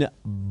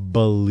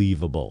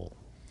 Unbelievable.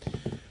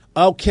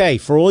 Okay,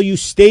 for all you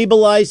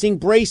stabilizing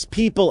brace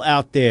people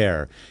out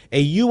there, a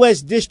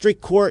U.S.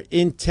 District Court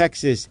in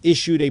Texas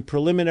issued a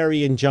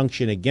preliminary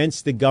injunction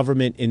against the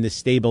government in the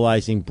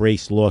stabilizing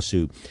brace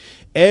lawsuit.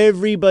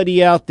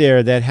 Everybody out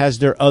there that has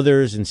their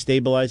others and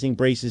stabilizing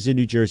braces in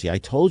New Jersey, I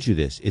told you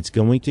this, it's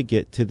going to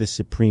get to the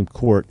Supreme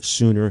Court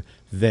sooner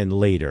than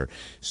later.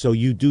 So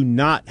you do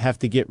not have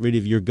to get rid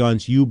of your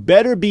guns. You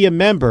better be a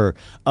member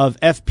of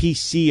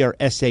FPC or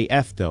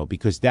SAF, though,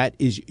 because that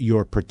is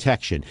your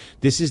protection.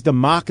 This is the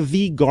Mock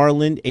v.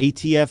 Garland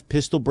ATF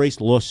pistol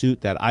brace lawsuit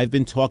that I've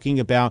been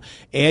talking about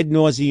ad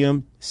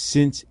nauseum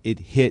since it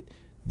hit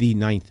the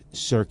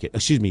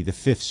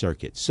Fifth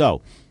Circuit.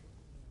 So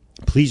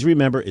please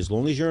remember, as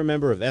long as you're a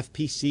member of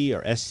FPC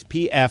or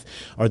SPF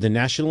or the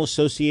National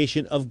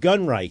Association of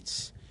Gun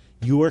Rights,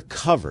 you are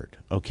covered,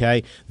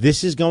 okay?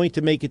 This is going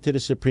to make it to the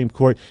Supreme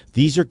Court.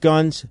 These are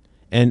guns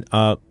and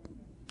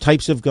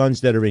types of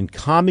guns that are in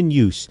common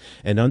use.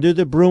 And under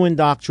the Bruin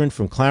Doctrine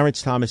from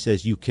Clarence Thomas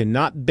says you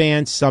cannot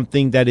ban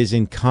something that is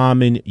in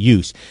common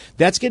use.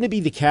 That's going to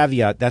be the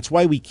caveat. That's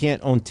why we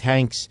can't own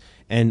tanks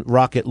and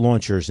rocket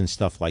launchers and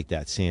stuff like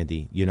that,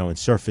 Sandy, and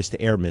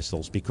surface-to-air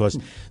missiles, because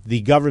the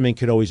government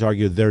could always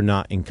argue they're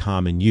not in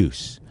common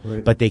use.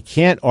 Right. But they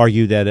can't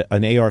argue that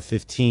an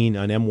AR-15,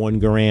 an M1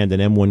 Garand, an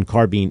M1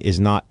 carbine is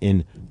not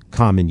in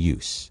common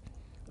use.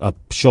 A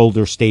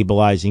shoulder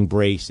stabilizing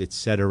brace, et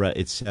cetera,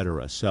 et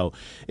cetera. So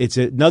it's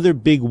another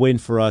big win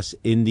for us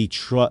in the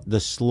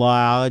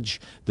sludge,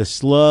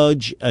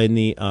 and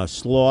the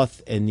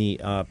sloth, and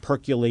the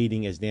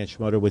percolating, as Dan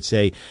Schmutter would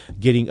say,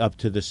 getting up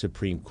to the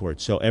Supreme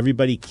Court. So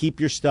everybody, keep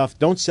your stuff.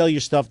 Don't sell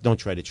your stuff. Don't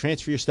try to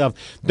transfer your stuff.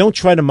 Don't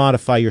try to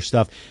modify your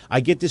stuff. I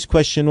get this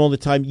question all the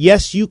time.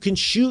 Yes, you can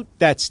shoot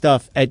that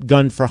stuff at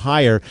Gun for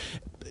Hire.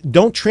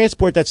 Don't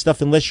transport that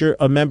stuff unless you're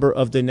a member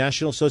of the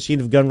National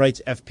Association of Gun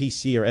Rights,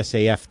 FPC or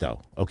SAF,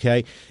 though,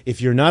 okay? If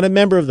you're not a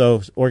member of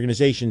those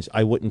organizations,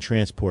 I wouldn't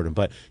transport them.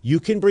 But you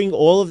can bring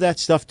all of that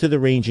stuff to the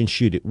range and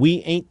shoot it.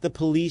 We ain't the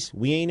police.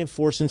 We ain't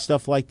enforcing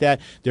stuff like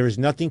that. There is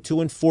nothing to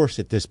enforce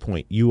at this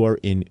point. You are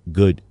in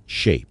good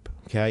shape,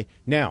 okay?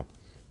 Now,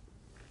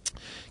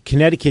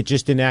 Connecticut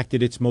just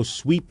enacted its most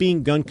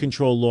sweeping gun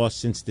control law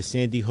since the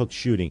Sandy Hook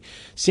shooting.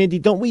 Sandy,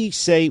 don't we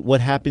say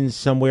what happens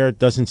somewhere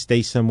doesn't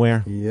stay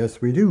somewhere?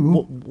 Yes, we do.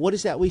 What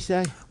is that we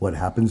say? What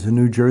happens in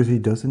New Jersey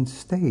doesn't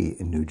stay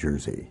in New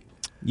Jersey.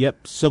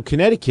 Yep. So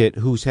Connecticut,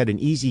 who's had an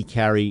easy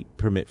carry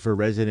permit for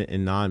resident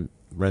and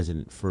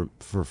non-resident for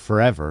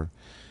forever,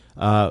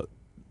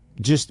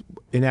 just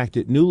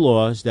enacted new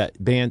laws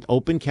that banned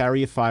open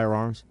carry of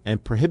firearms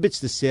and prohibits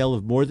the sale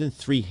of more than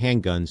 3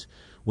 handguns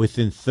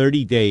within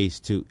 30 days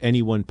to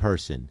any one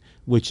person,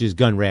 which is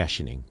gun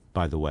rationing,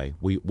 by the way.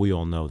 We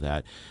all know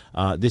that.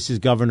 This is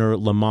Governor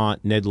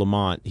Ned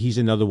Lamont. He's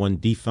another one.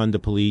 Defund the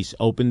police,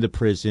 open the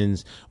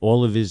prisons.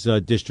 All of his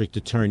district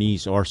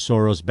attorneys are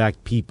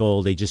Soros-backed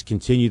people. They just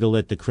continue to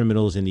let the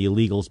criminals and the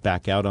illegals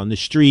back out on the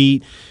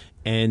street.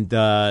 And,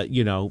 they're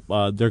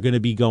going to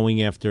be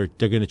going after,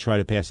 they're going to try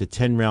to pass a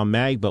 10-round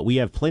mag, but we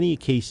have plenty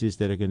of cases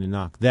that are going to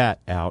knock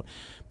that out.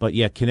 But,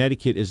 yeah,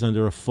 Connecticut is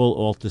under a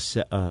full-on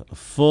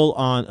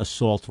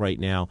assault right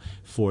now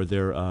for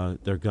their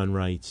gun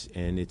rights,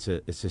 and it's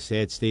a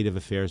sad state of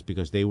affairs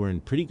because they were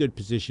in pretty good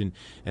position,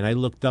 and I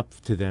looked up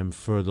to them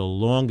for the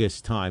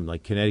longest time,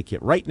 like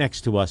Connecticut, right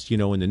next to us, in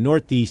the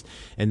Northeast,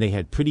 and they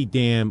had pretty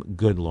damn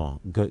good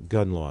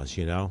gun laws,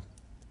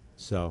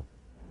 So...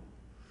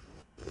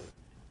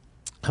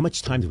 How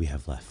much time do we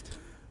have left?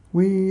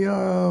 We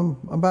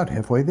about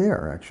halfway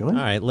there, actually.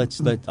 All right,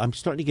 I'm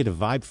starting to get a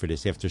vibe for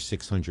this after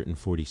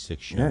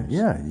 646 shows.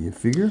 Yeah, you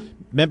figure?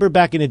 Remember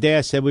back in the day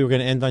I said we were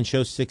going to end on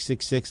show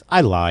 666?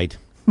 I lied.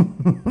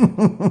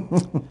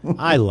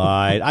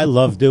 I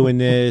love doing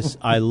this.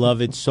 I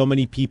love it. So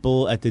many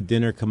people at the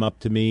dinner come up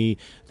to me.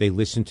 They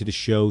listen to the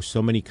show.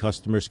 So many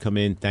customers come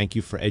in. Thank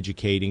you for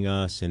educating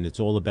us. And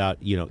it's all about,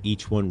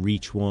 each one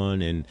reach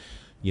one. And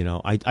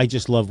I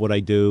just love what I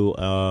do.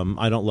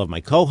 I don't love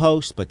my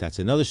co-host, but that's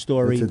another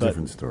story. It's a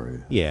different story.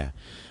 Yeah.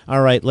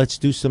 All right, let's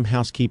do some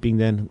housekeeping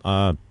then.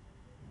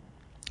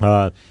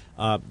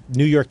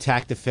 New York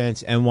Tax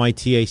Defense,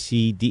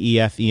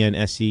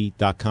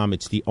 NYTACDEFENSE.com.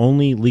 It's the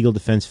only legal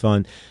defense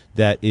fund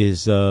that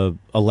is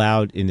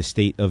allowed in the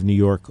state of New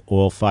York,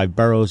 all 5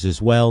 boroughs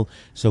as well.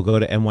 So go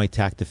to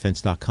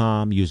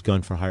nytacdefense.com, use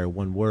gun for hire,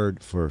 one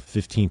word, for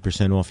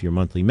 15% off your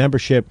monthly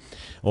membership.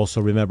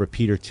 Also remember,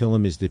 Peter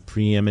Tillum is the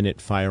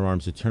preeminent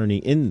firearms attorney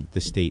in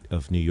the state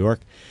of New York.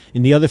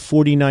 In the other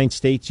 49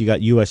 states, you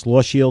got U.S.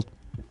 Law Shield.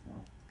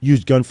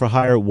 Use gun for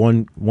hire,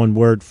 one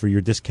word, for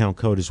your discount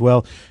code as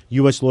well.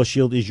 U.S. Law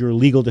Shield is your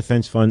legal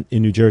defense fund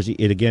in New Jersey.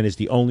 It, again, is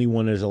the only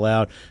one that is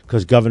allowed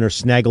because Governor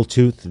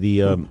Snaggletooth,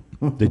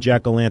 the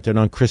jack-o'-lantern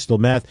on crystal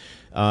meth,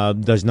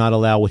 does not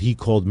allow what he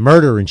called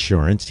murder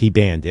insurance. He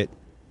banned it.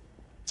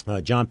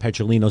 John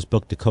Petrolino's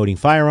book, Decoding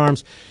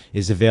Firearms,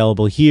 is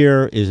available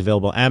here, is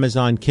available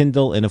Amazon,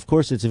 Kindle, and, of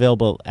course, it's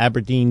available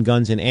Aberdeen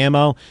Guns and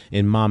Ammo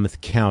in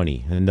Monmouth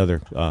County,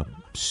 another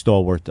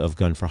stalwart of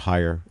gun for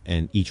hire,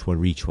 and each one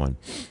reach one.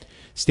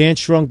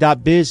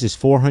 StandStrong.biz is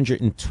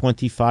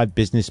 425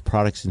 business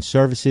products and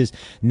services.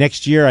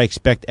 Next year, I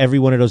expect every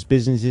one of those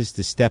businesses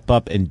to step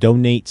up and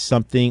donate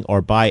something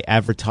or buy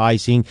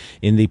advertising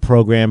in the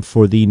program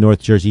for the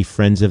North Jersey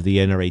Friends of the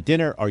NRA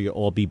Dinner, or you'll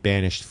all be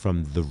banished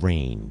from the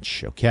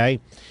range,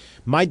 okay?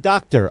 My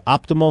doctor,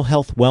 Optimal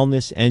Health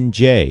Wellness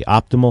NJ.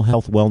 Optimal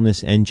Health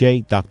Wellness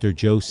NJ, Dr.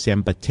 Joe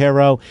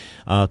Sambatero.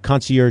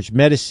 Concierge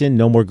medicine,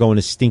 no more going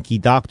to stinky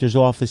doctor's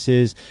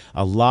offices.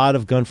 A lot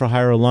of Gun for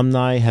Hire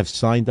alumni have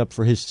signed up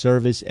for his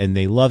service, and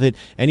they love it.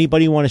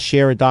 Anybody want to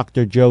share a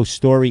Dr. Joe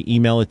story,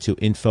 email it to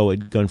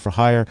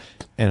info@gunforhire,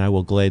 and I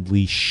will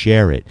gladly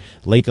share it.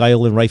 Lake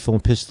Island Rifle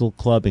and Pistol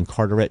Club in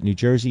Carteret, New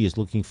Jersey is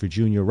looking for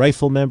junior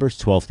rifle members,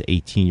 12 to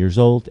 18 years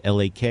old,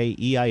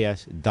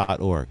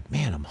 lakeis.org.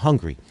 Man, I'm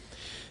hungry.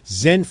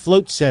 Zen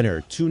Float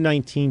Center,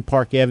 219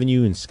 Park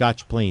Avenue in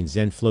Scotch Plains,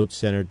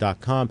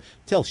 zenfloatcenter.com.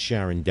 Tell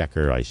Sharon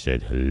Decker I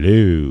said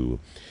hello.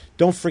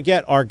 Don't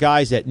forget our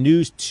guys at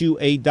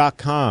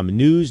news2a.com,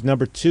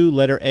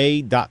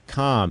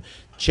 news2a.com.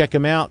 Check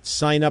them out.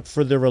 Sign up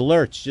for their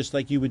alerts, just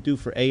like you would do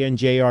for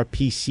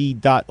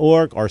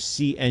anjrpc.org or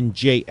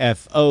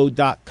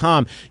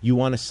cnjfo.com. You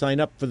want to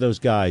sign up for those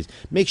guys.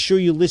 Make sure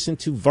you listen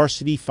to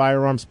Varsity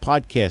Firearms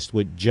Podcast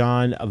with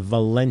John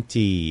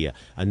Valenti,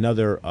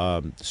 another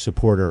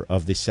supporter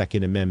of the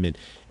Second Amendment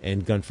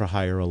and Gun for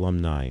Hire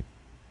alumni.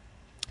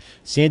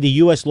 Sandy,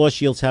 U.S. Law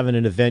Shield's having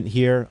an event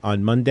here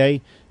on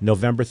Monday,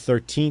 November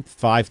 13th,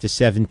 5 to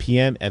 7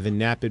 p.m. Evan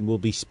Knappen will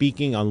be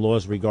speaking on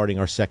laws regarding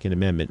our Second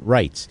Amendment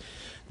rights.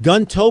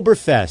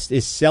 Guntoberfest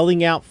is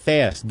selling out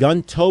fast.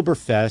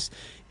 Guntoberfest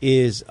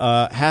is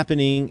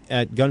happening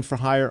at Gun for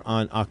Hire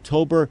on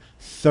October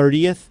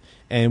 30th.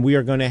 And we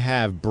are going to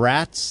have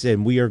brats,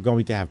 and we are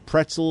going to have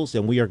pretzels,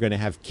 and we are going to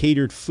have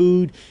catered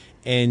food.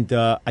 And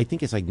I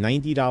think it's like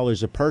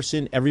 $90 a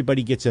person.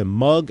 Everybody gets a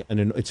mug,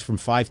 and it's from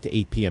 5 to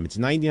 8 p.m. It's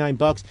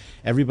 $99.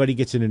 Everybody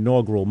gets an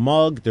inaugural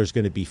mug. There's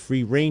going to be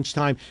free range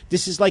time.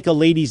 This is like a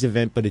ladies'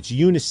 event, but it's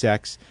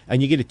unisex,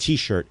 and you get a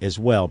T-shirt as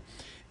well.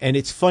 And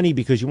it's funny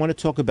because you want to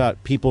talk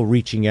about people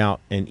reaching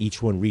out and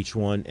each one reach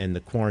one and the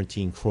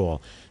quarantine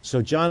crawl.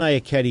 So John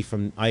Iachetti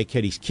from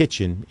Iachetti's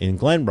Kitchen in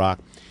Glen Rock,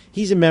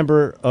 He's a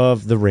member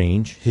of the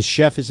Range. His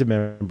chef is a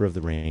member of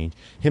the Range.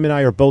 Him and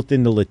I are both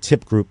in the Le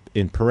Tip group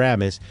in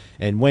Paramus.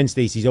 And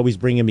Wednesdays, he's always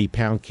bringing me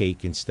pound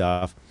cake and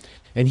stuff.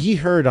 And he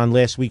heard on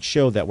last week's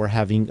show that we're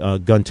having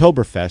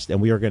Guntoberfest, and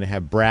we are going to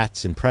have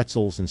brats and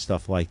pretzels and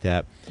stuff like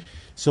that.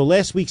 So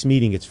last week's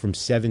meeting, it's from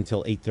 7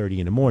 till 8:30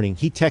 in the morning.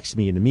 He texts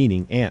me in the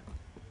meeting, Aunt,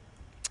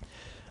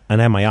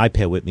 and I have my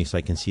iPad with me so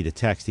I can see the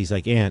text. He's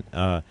like, Aunt,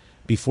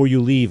 before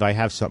you leave, I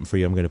have something for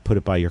you. I'm going to put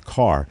it by your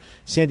car.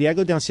 Sandy, I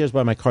go downstairs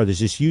by my car. There's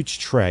this huge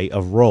tray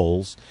of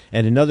rolls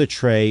and another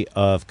tray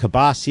of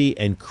kibasi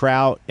and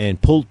kraut and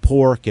pulled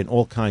pork and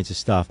all kinds of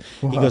stuff.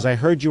 Wow. He goes, I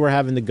heard you were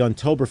having the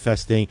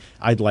Guntoberfest thing.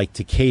 I'd like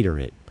to cater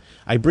it.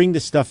 I bring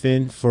the stuff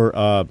in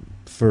for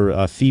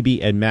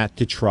Phoebe and Matt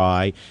to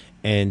try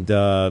and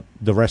the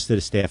rest of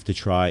the staff to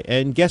try.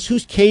 And guess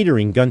who's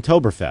catering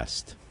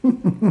Guntoberfest?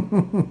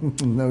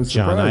 No surprise.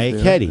 John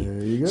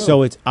Iachetti.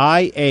 So it's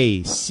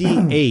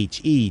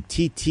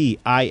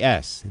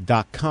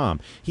IACHETTIS.com.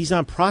 He's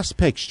on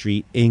Prospect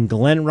Street in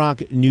Glen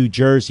Rock, New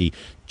Jersey.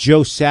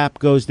 Joe Sapp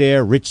goes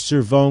there. Rich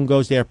Cervone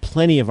goes there.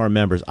 Plenty of our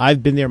members.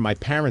 I've been there. My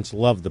parents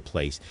love the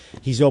place.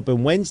 He's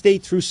open Wednesday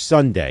through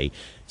Sunday.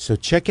 So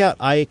check out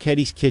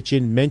Iachetti's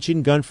Kitchen.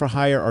 Mention Gun for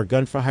Hire or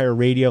Gun for Hire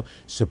Radio.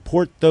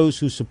 Support those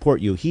who support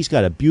you. He's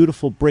got a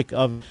beautiful brick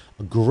oven,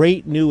 a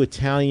great new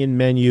Italian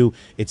menu.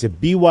 It's a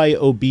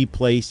BYOB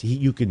place.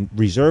 You can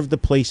reserve the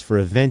place for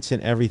events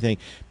and everything.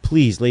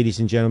 Please, ladies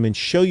and gentlemen,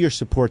 show your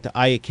support to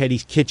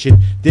Iachetti's Kitchen.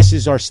 This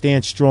is our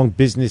Stand Strong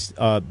business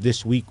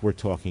this week we're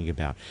talking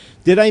about.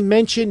 Did I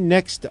mention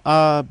next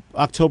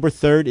October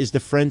 3rd is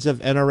the Friends of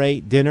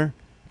NRA dinner?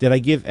 Did I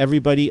give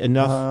everybody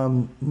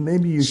enough?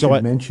 Maybe you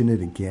should mention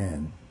it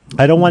again.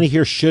 I don't want to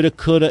hear shoulda,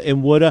 coulda,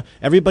 and woulda.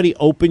 Everybody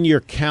open your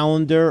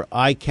calendar,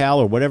 iCal,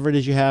 or whatever it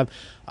is you have.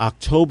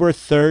 October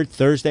 3rd,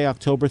 Thursday,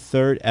 October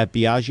 3rd at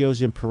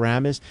Biagio's in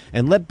Paramus.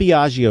 And let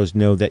Biagio's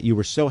know that you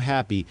were so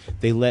happy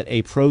they let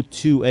a Pro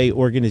 2A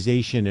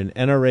organization, an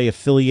NRA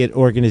affiliate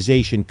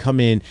organization, come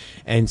in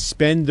and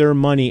spend their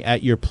money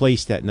at your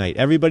place that night.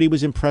 Everybody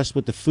was impressed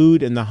with the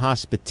food and the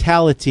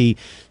hospitality.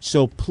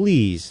 So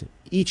please,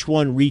 each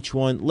one reach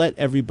one. Let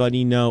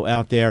everybody know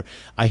out there.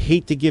 I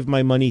hate to give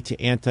my money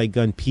to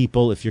anti-gun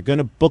people. If you're going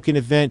to book an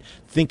event,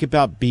 think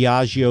about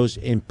Biagio's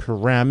in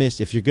Paramus.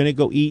 If you're going to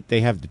go eat,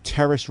 they have the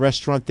Terrace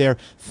restaurant there.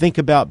 Think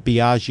about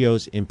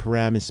Biagio's in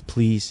Paramus,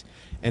 please.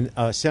 And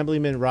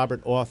Assemblyman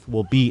Robert Auth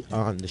will be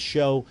on the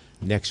show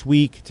next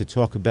week to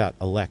talk about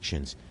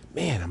elections.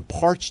 Man, I'm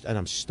parched and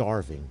I'm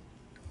starving.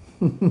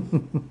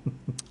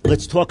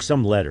 Let's talk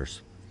some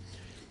letters.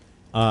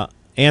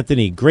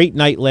 Anthony, great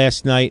night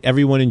last night.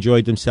 Everyone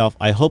enjoyed themselves.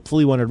 I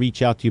hopefully want to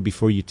reach out to you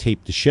before you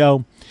tape the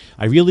show.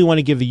 I really want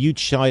to give a huge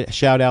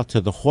shout out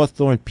to the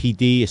Hawthorne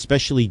PD,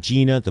 especially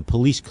Gina, the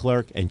police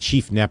clerk, and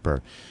Chief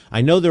Nepper.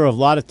 I know there are a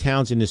lot of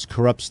towns in this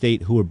corrupt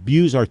state who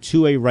abuse our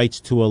 2A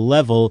rights to a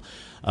level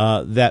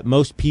that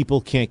most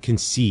people can't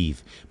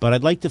conceive. But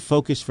I'd like to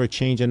focus for a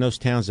change on those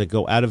towns that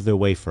go out of their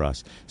way for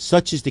us.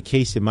 Such is the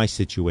case in my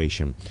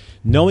situation.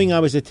 Knowing I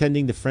was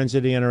attending the Friends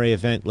of the NRA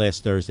event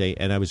last Thursday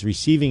and I was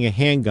receiving a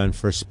handgun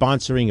for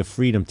sponsoring a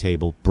Freedom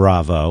Table,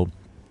 bravo.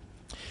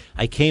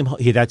 I came.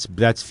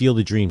 That's Field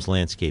of Dreams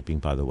Landscaping,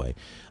 by the way.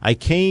 I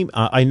came.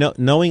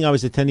 Knowing I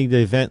was attending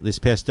the event this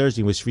past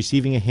Thursday and was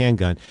receiving a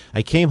handgun.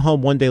 I came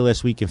home one day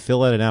last week and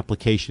filled out an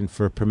application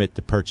for a permit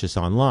to purchase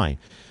online.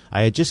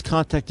 I had just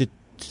contacted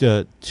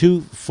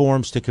two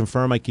forms to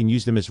confirm I can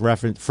use them as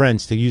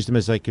friends to use them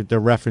as like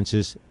their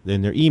references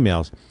in their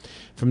emails.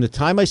 From the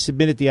time I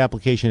submitted the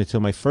application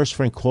until my first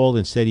friend called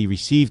and said he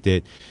received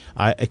it,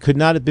 it could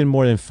not have been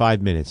more than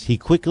 5 minutes. He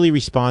quickly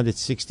responded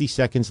 60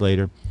 seconds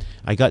later.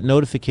 I got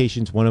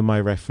notifications one of my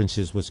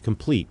references was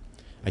complete.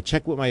 I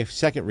checked with my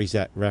second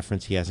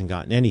reference. He hasn't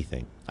gotten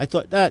anything. I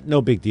thought,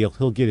 no big deal.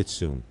 He'll get it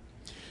soon.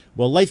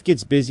 Well, life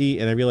gets busy,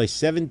 and I realized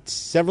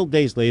several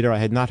days later I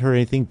had not heard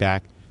anything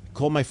back.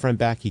 Called my friend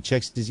back. He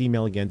checks his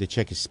email again to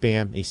check his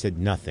spam. And he said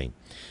nothing.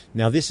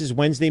 Now, this is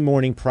Wednesday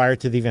morning prior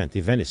to the event. The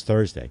event is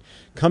Thursday.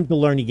 Come to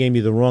learn he gave me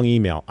the wrong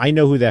email. I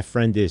know who that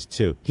friend is,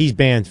 too. He's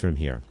banned from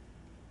here.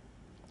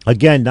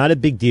 Again, not a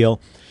big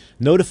deal.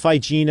 Notify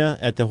Gina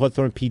at the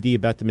Hawthorne PD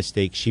about the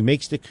mistake. She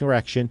makes the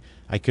correction.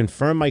 I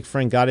confirm my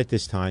friend got it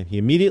this time. He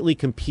immediately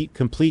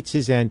completes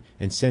his end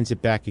and sends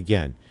it back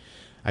again.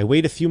 I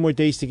wait a few more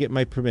days to get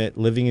my permit.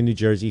 Living in New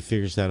Jersey,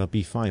 figures that'll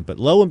be fine. But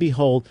lo and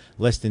behold,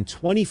 less than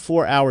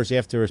 24 hours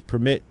after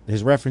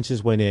his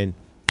references went in,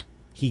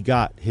 he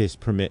got his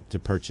permit to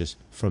purchase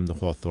from the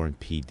Hawthorne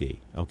PD.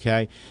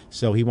 Okay?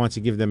 So he wants to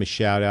give them a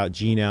shout out,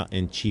 Gina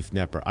and Chief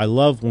Nepper. I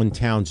love when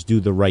towns do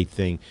the right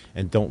thing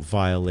and don't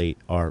violate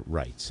our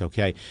rights.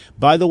 Okay?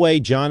 By the way,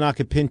 John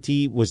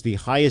Acapinti was the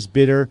highest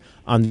bidder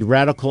on the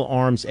Radical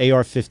Arms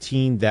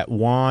AR-15 that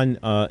Juan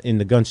in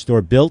the gun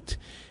store built.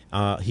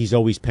 He's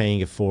always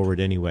paying it forward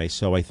anyway,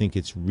 so I think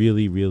it's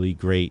really, really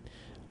great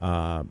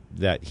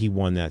that he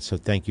won that. So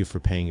thank you for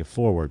paying it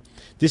forward.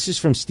 This is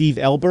from Steve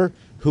Elber,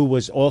 who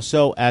was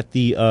also at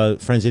the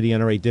Friends of the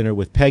NRA dinner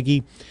with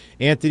Peggy.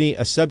 Anthony,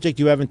 a subject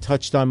you haven't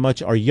touched on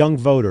much are young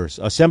voters.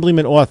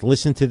 Assemblyman Auth,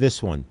 listen to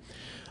this one.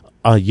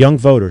 young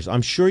voters,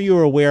 I'm sure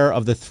you're aware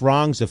of the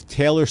throngs of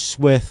Taylor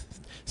Swift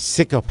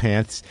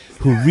sycophants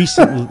who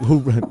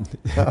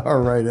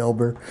All right,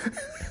 Elber.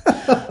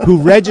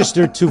 who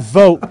registered to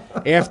vote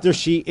after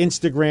she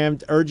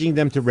Instagrammed urging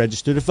them to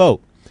register to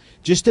vote.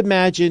 Just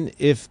imagine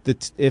if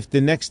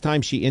the next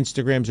time she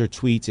Instagrams or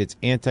tweets, it's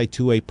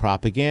anti-2A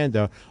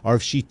propaganda, or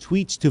if she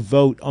tweets to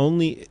vote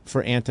only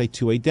for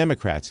anti-2A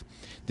Democrats.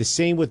 The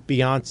same with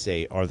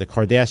Beyonce or the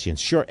Kardashians.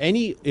 Sure,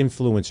 any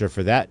influencer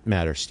for that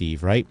matter,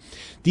 Steve, right?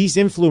 These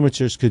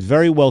influencers could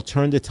very well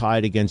turn the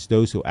tide against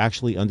those who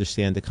actually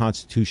understand the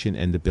Constitution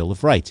and the Bill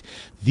of Rights.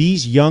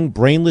 These young,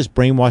 brainless,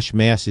 brainwashed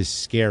masses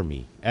scare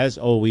me. As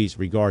always,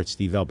 regards,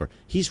 Steve Elber.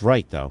 He's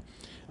right, though.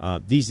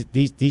 These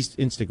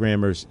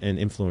Instagrammers and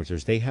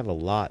influencers, they have a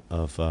lot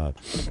of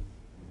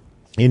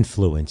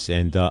influence.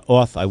 And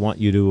Oth, I want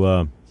you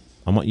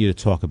to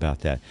talk about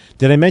that.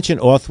 Did I mention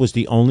Oth was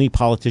the only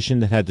politician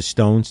that had the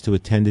stones to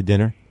attend the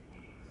dinner?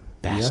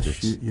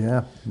 Bastards.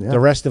 Yeah. The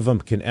rest of them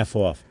can F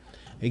off.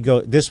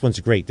 This one's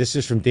great. This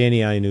is from Danny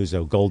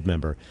Iannuzzo, Gold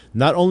member.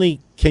 Not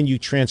only can you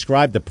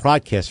transcribe the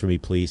podcast for me,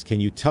 please,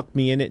 can you tuck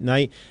me in at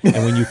night?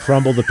 And when you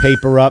crumble the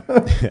paper up,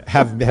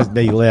 have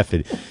me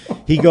laughing.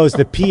 He goes,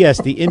 the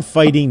P.S., the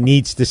infighting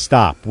needs to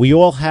stop. We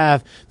all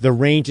have the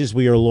ranges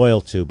we are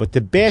loyal to, but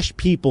to bash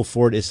people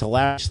for it is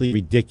hilariously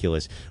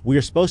ridiculous. We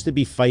are supposed to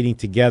be fighting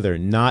together,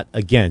 not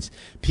against.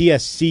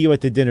 P.S., see you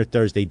at the dinner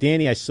Thursday.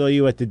 Danny, I saw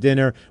you at the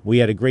dinner. We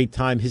had a great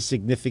time. His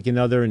significant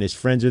other and his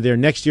friends are there.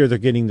 Next year, they're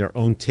getting their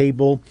own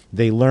table.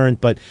 They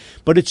learned, but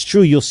it's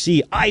true. You'll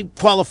see, I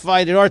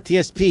qualified at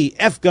RTSP,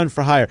 F Gun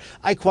for Hire.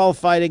 I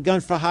qualified at Gun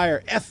for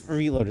Hire, F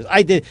Reloaders.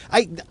 I did.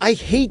 I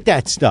hate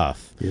that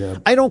stuff. Yeah.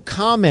 I don't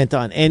comment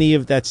on any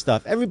of that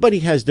stuff. Everybody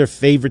has their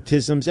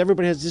favoritisms.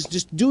 Everybody has this.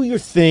 Just do your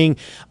thing.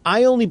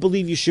 I only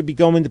believe you should be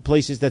going to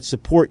places that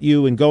support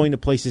you and going to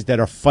places that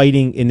are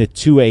fighting in the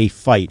 2A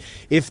fight.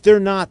 If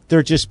they're not,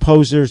 they're just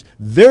posers.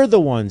 They're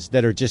the ones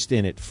that are just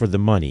in it for the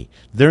money.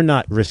 They're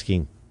not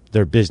risking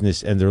their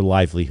business and their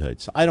livelihood.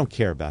 So I don't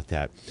care about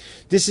that.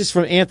 This is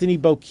from Anthony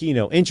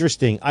Bocchino.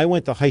 Interesting. I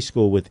went to high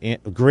school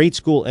grade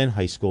school and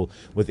high school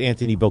with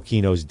Anthony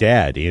Bocchino's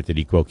dad,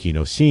 Anthony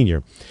Bocchino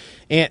Sr.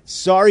 And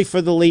sorry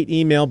for the late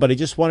email, but I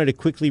just wanted to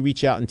quickly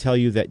reach out and tell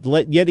you that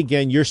yet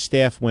again, your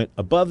staff went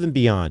above and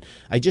beyond.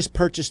 I just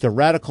purchased a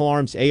Radical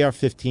Arms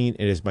AR-15.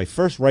 It is my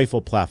first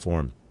rifle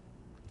platform.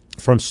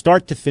 From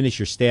start to finish,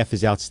 your staff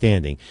is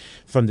outstanding.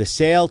 From the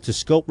sale to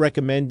scope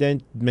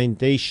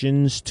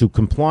recommendations to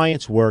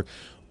compliance work,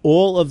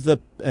 all of the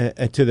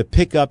to the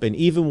pickup, and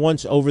even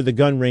once over the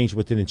gun range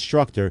with an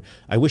instructor.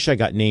 I wish I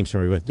got names from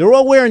everybody. They're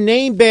all wearing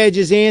name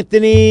badges,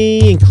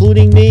 Anthony,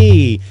 including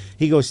me.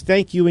 He goes,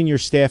 thank you and your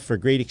staff for a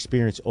great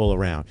experience all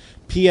around.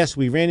 P.S.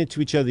 We ran into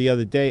each other the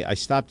other day. I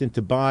stopped in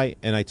to buy,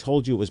 and I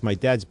told you it was my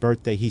dad's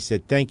birthday. He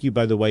said, thank you,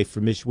 by the way,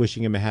 for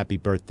wishing him a happy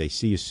birthday.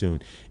 See you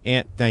soon.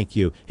 Aunt, thank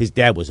you. His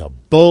dad was a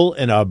bull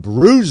and a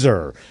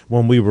bruiser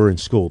when we were in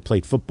school.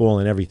 Played football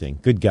and everything.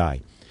 Good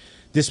guy.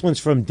 This one's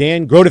from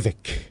Dan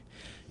Grodovic.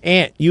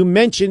 And you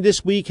mentioned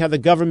this week how the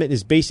government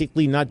is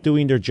basically not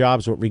doing their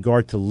jobs with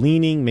regard to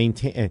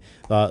maintaining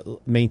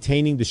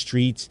the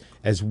streets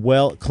as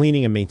well,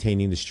 cleaning and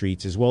maintaining the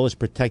streets, as well as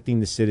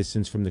protecting the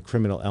citizens from the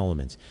criminal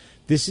elements.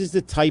 This is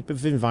the type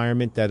of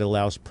environment that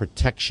allows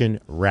protection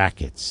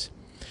rackets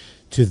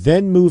to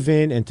then move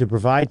in and to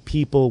provide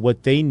people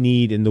what they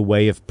need in the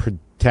way of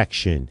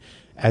protection,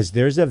 as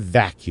there's a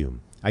vacuum.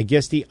 I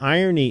guess the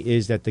irony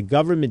is that the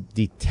government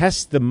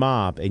detests the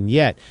mob, and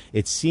yet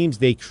it seems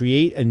they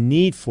create a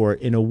need for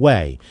it in a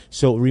way.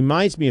 So it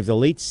reminds me of the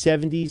late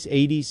 70s,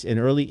 80s, and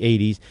early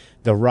 80s,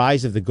 the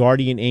rise of the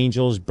Guardian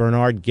Angels,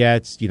 Bernard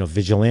Goetz,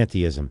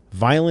 vigilantism,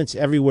 violence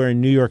everywhere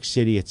in New York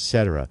City,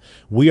 etc.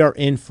 We are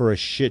in for a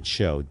shit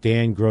show.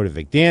 Dan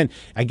Grodovic. Dan,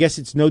 I guess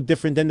it's no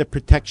different than the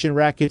protection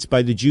rackets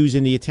by the Jews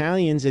and the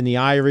Italians and the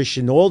Irish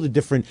and all the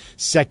different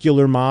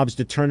secular mobs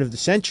the turn of the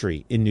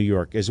century in New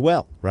York as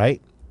well,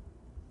 right?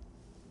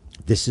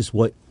 This is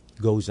what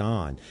goes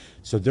on.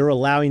 So they're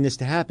allowing this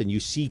to happen.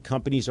 You see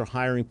companies are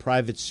hiring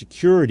private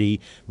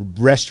security.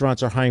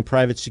 Restaurants are hiring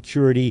private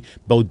security,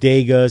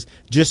 bodegas,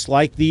 just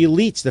like the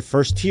elites, the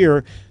first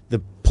tier.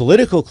 The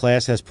political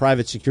class has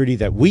private security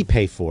that we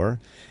pay for,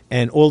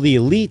 and all the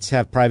elites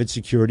have private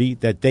security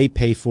that they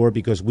pay for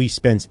because we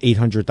spend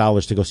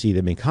 $800 to go see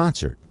them in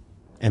concert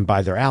and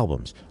buy their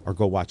albums or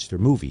go watch their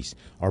movies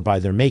or buy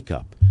their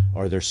makeup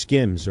or their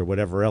Skims or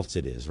whatever else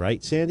it is.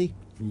 Right, Sandy?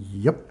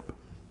 Yep.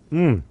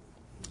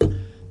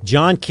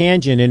 John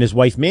Kanjan and his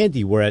wife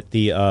Mandy were at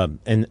the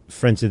and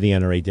Friends of the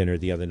NRA dinner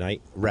the other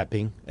night,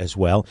 repping as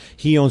well.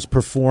 He owns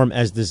Perform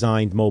as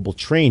Designed Mobile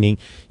Training.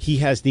 He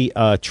has the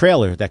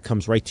trailer that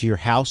comes right to your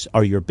house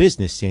or your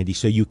business, Sandy,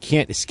 so you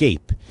can't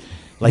escape.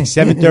 Like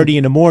 7:30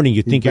 in the morning,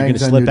 you think you're going to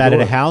slip out of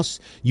the house.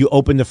 You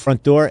open the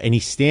front door, and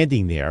he's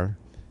standing there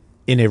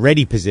in a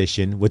ready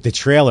position with the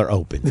trailer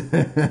open.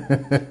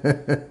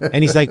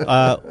 And he's like,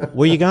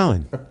 where you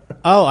going?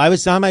 Oh, I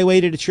was on my way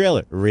to the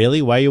trailer.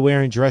 Really? Why are you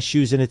wearing dress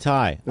shoes and a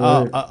tie?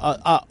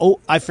 Oh,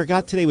 I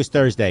forgot today was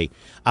Thursday.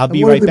 I'll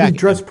be right back. Be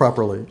dressed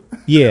properly.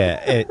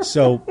 Yeah.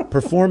 So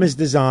Perform is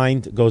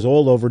Designed goes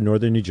all over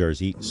northern New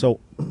Jersey. So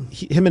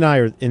him and I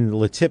are in the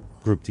Latip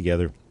group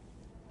together.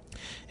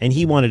 And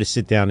he wanted to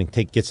sit down and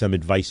get some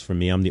advice from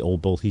me. I'm the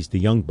old bull. He's the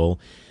young bull.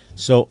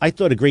 So I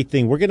thought a great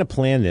thing. We're going to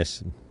plan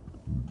this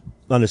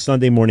on a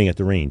Sunday morning at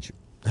the range.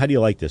 How do you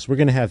like this? We're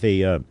going to have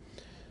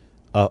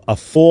a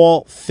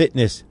fall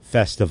fitness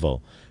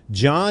festival.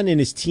 John and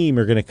his team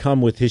are going to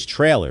come with his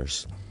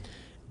trailers.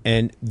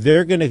 And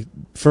they're going to,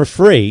 for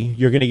free,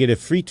 you're going to get a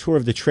free tour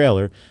of the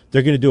trailer.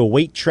 They're going to do a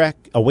weight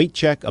check,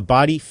 a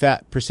body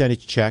fat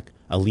percentage check,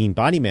 a lean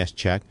body mass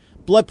check,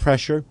 blood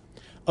pressure,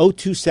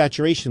 O2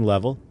 saturation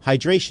level,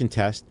 hydration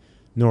test,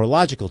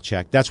 neurological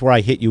check. That's where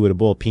I hit you with a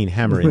ball peen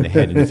hammer in the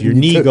head. And if your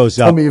knee goes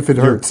up, tell me if it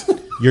hurts.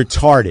 You're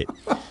tarded.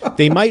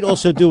 They might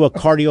also do a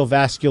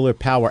cardiovascular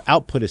power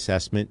output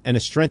assessment and a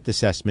strength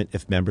assessment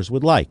if members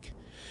would like.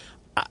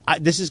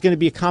 This is going to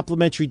be a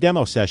complimentary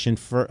demo session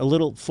for a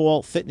little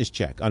fall fitness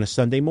check on a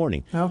Sunday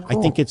morning. Oh, cool.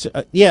 I think it's,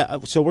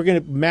 so we're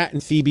going to, Matt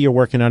and Phoebe are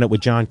working on it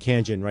with John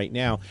Kanjan right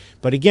now.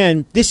 But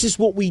again, this is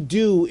what we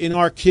do in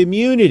our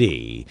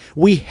community.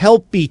 We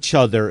help each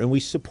other and we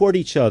support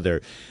each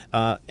other,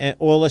 and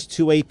all us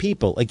 2A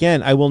people.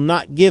 Again, I will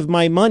not give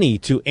my money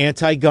to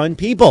anti-gun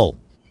people.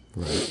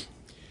 Right.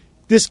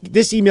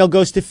 This email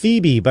goes to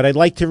Phoebe, but I'd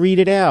like to read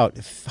it out.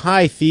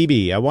 Hi,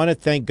 Phoebe. I want to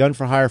thank Gun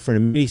for Hire for an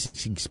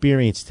amazing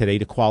experience today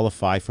to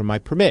qualify for my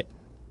permit.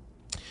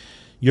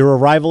 Your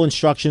arrival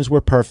instructions were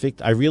perfect.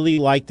 I really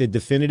liked the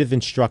definitive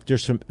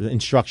instructions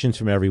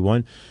from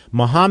everyone.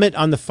 Muhammad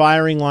on the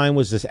firing line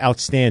was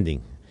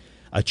outstanding.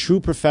 A true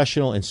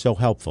professional and so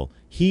helpful.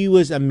 He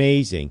was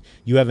amazing.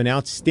 You have an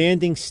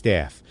outstanding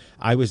staff.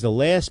 I was the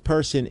last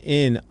person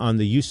in on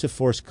the use of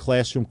force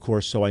classroom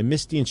course, so I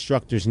missed the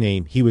instructor's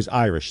name. He was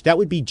Irish. That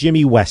would be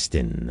Jimmy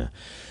Weston.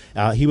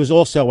 He was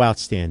also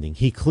outstanding.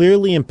 He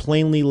clearly and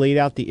plainly laid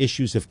out the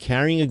issues of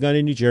carrying a gun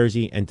in New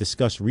Jersey and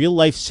discussed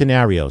real-life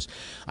scenarios.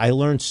 I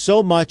learned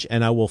so much,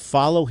 and I will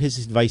follow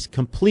his advice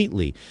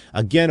completely.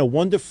 Again, a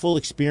wonderful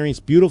experience,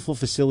 beautiful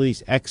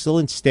facilities,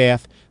 excellent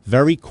staff,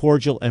 very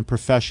cordial and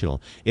professional.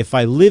 If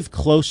I lived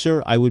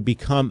closer, I would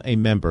become a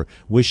member.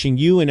 Wishing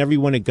you and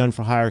everyone at Gun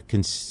for Hire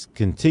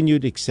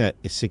continued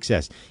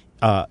success.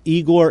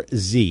 Igor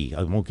Z.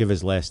 I won't give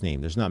his last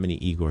name. There's not many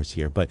Igors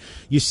here. But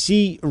you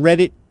see,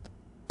 Reddit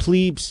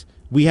plebes,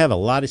 we have a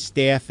lot of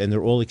staff and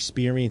they're all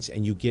experienced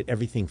and you get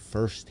everything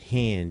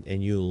firsthand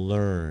and you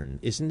learn.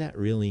 Isn't that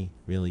really,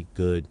 really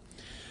good?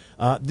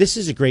 This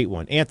is a great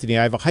one. Anthony,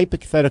 I have a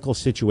hypothetical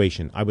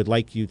situation I would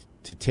like you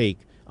to take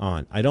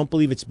on. I don't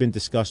believe it's been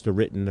discussed or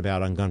written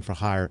about on Gun for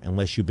Hire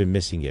unless you've been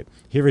missing it.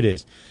 Here it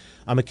is.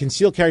 I'm a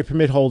concealed carry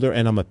permit holder,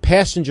 and I'm a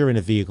passenger in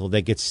a vehicle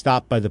that gets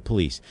stopped by the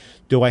police.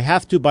 Do I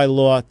have to, by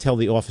law, tell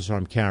the officer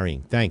I'm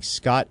carrying? Thanks.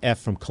 Scott F.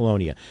 from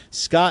Colonia.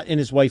 Scott and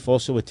his wife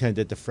also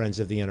attended the Friends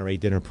of the NRA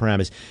dinner in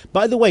Paramus.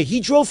 By the way, he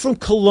drove from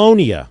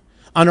Colonia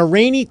on a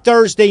rainy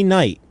Thursday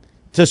night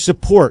to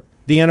support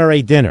the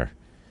NRA dinner.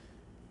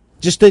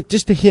 Just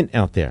a hint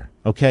out there,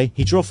 okay?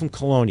 He drove from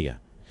Colonia.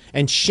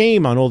 And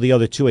shame on all the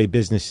other 2A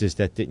businesses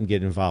that didn't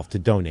get involved to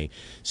donate.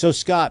 So,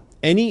 Scott,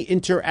 any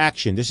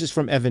interaction, this is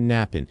from Evan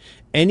Knappen,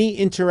 any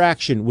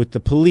interaction with the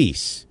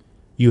police,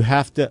 you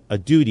have a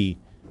duty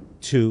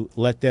to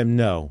let them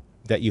know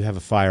that you have a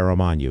firearm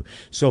on you.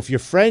 So if your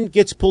friend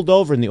gets pulled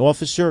over and the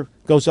officer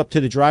goes up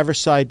to the driver's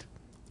side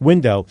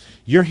window,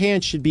 your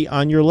hand should be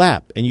on your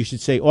lap. And you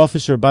should say,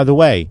 officer, by the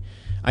way,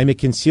 I'm a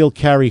concealed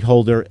carry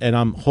holder, and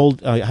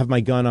I have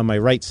my gun on my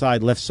right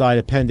side, left side,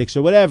 appendix,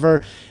 or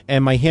whatever,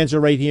 and my hands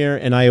are right here,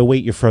 and I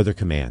await your further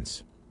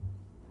commands.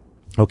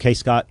 Okay,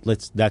 Scott,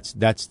 that's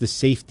the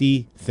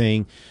safety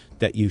thing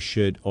that you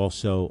should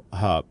also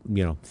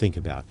think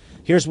about.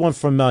 Here's one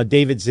from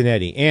David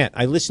Zanetti. Ant,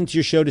 I listened to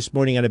your show this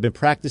morning, and I've been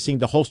practicing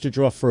the holster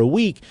draw for a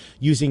week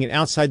using an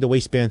outside the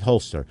waistband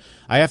holster.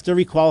 I have to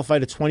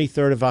requalify the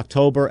 23rd of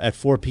October at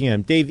 4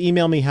 p.m. Dave,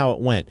 email me how it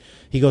went.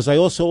 He goes, I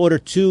also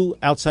ordered 2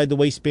 outside the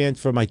waistband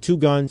for my 2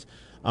 guns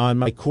on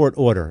my court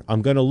order. I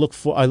look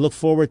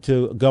forward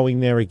to going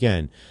there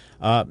again.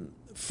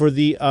 For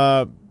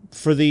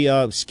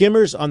the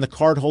skimmers on the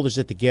card holders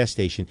at the gas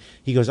station,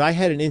 he goes, I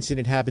had an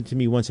incident happen to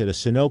me once at a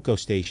Sunoco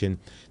station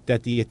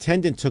that the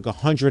attendant took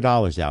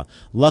 $100 out.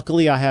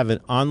 Luckily, I have an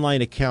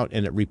online account,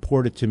 and it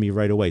reported to me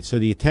right away. So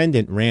the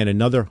attendant ran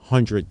another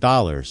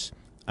 $100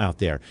 out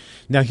there.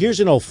 Now, here's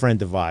an old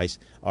friend of ours,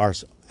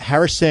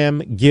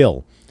 Harrison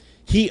Gill.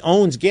 He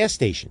owns gas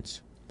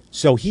stations.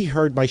 So he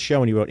heard my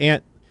show, and he wrote,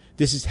 Ant,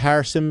 this is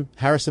Harrison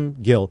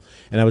Gill,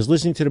 and I was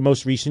listening to the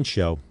most recent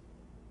show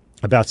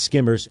about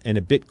skimmers, and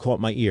a bit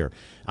caught my ear.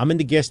 I'm in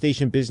the gas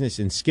station business,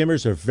 and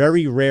skimmers are a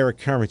very rare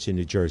occurrence in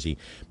New Jersey.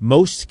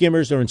 Most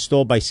skimmers are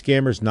installed by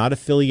scammers not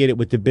affiliated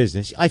with the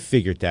business. I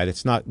figured that.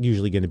 It's not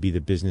usually going to be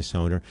the business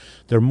owner.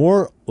 They're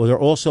more they're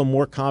also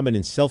more common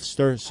in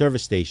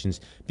self-service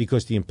stations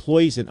because the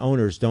employees and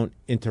owners don't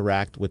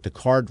interact with the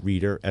card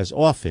reader as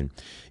often.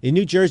 In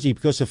New Jersey,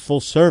 because of full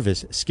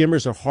service,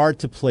 skimmers are hard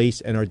to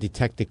place and are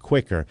detected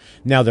quicker.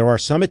 Now, there are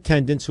some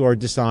attendants who are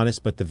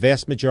dishonest, but the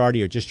vast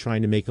majority are just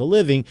trying to make a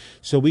living,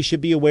 so we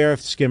should be aware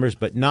of skimmers,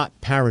 but not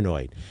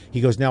paranoid.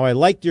 He goes, now, I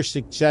liked your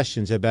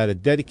suggestions about a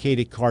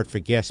dedicated card for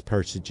gas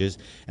purchases,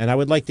 and I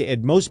would like to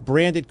add most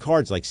branded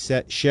cards like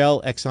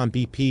Shell, Exxon,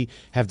 BP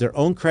have their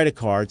own credit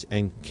cards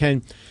and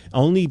can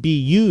only be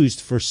used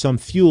for some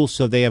fuel,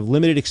 so they have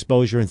limited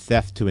exposure and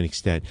theft to an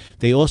extent.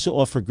 They also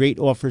offer great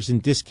offers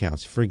and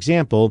discounts. For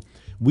example,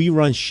 we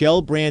run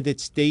Shell branded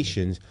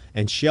stations,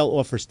 and Shell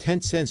offers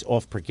 10 cents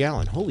off per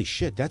gallon. Holy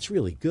shit, that's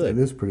really good.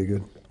 That is pretty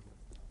good.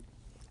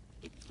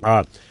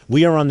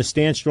 We are on the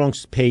Stand Strong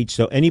page,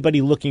 so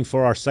anybody looking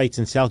for our sites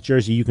in South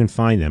Jersey, you can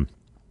find them.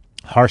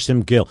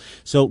 Harsim Gill.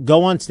 So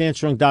go on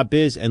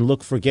standstrong.biz and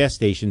look for gas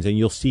stations, and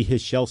you'll see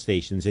his Shell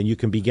stations, and you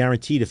can be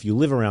guaranteed if you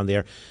live around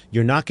there,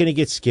 you're not going to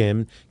get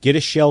skimmed. Get a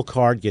Shell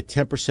card, get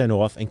 10%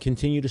 off, and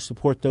continue to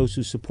support those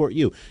who support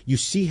you. You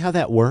see how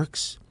that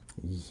works?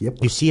 Yep.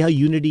 You see how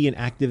unity and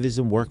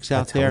activism works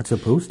out there? That's how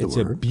it's supposed to work.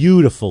 It's a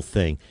beautiful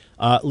thing.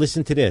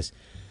 Listen to this.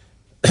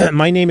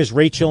 My name is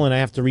Rachel, and I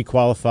have to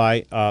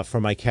requalify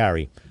for my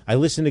carry. I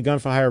listen to Gun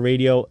for Hire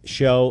radio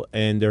show,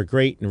 and they're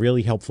great and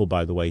really helpful,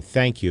 by the way.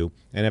 Thank you.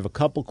 And I have a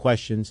couple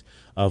questions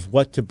of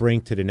what to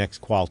bring to the next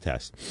qual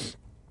test.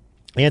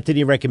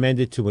 Anthony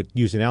recommended to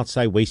use an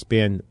outside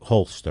waistband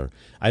holster.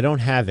 I don't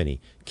have any.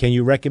 Can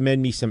you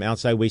recommend me some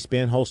outside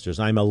waistband holsters?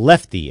 I'm a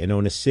lefty and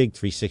own a SIG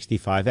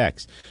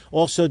 365X.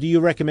 Also, do you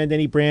recommend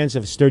any brands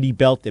of a sturdy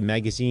belt and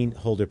magazine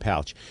holder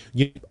pouch?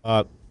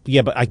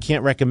 Yeah, but I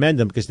can't recommend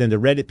them because then the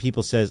Reddit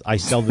people says I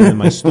sell them in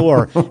my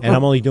store, and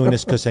I'm only doing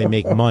this because I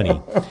make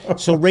money.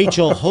 So,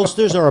 Rachel,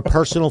 holsters are a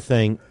personal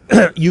thing.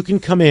 You can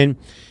come in,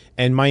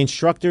 and my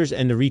instructors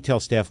and the retail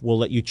staff will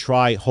let you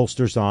try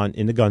holsters on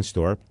in the gun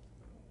store.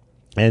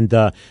 And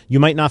you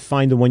might not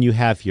find the one you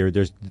have here.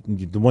 There's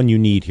the one you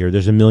need here.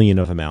 There's a million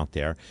of them out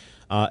there.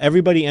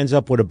 Everybody ends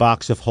up with a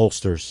box of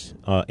holsters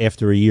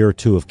after a year or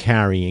two of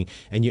carrying,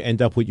 and you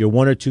end up with your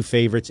one or two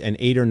favorites, and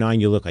 8 or 9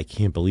 you look, I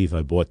can't believe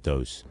I bought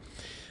those.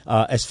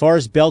 As far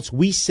as belts,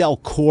 we sell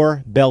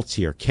Core belts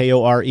here,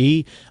 Kore.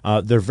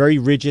 They're very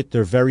rigid.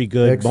 They're very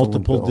good. Excellent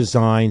multiple belt.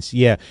 designs.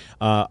 Yeah,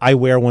 I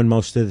wear one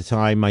most of the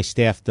time. My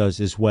staff does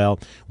as well.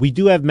 We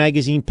do have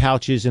magazine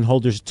pouches and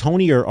holders.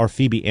 Tony or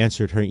Phoebe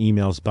answered her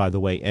emails, by the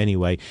way,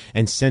 anyway,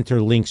 and sent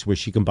her links where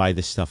she can buy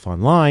this stuff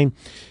online.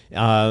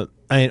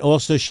 And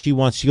also she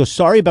goes,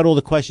 sorry about all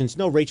the questions.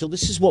 No, Rachel,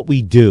 this is what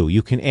we do.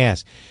 You can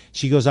ask.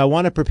 She goes, I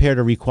want to prepare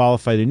to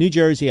requalify to New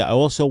Jersey. I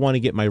also want to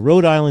get my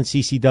Rhode Island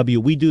CCW.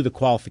 We do the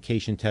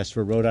qualification test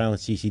for Rhode Island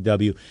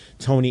CCW.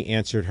 Tony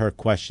answered her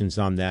questions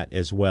on that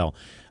as well.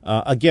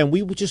 Again,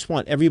 we just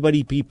want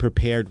everybody to be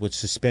prepared with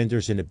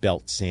suspenders and a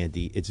belt,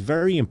 Sandy. It's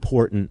very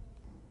important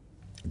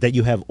that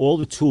you have all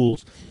the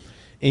tools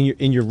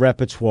in your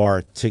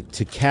repertoire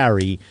to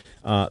carry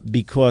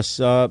because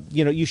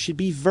you should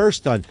be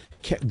versed on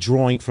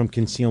drawing from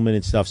concealment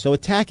and stuff. So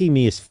attacking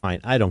me is fine.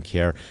 I don't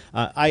care.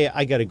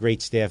 I got a great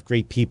staff,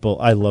 great people.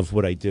 I love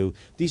what I do.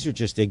 These are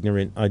just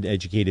ignorant,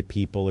 uneducated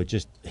people or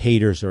just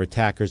haters or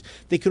attackers.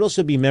 They could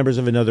also be members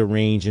of another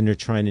range and they're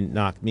trying to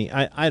knock me.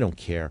 I don't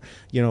care.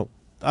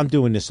 I'm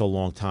doing this a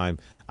long time.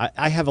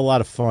 I have a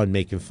lot of fun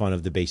making fun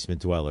of the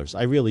basement dwellers.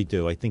 I really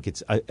do. I think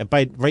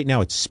right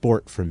now it's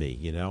sport for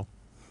me,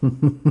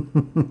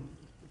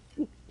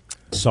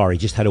 Sorry,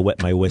 just had to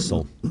wet my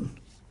whistle.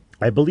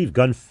 I believe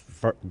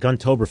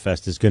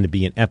Guntoberfest is going to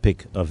be an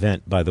epic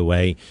event, by the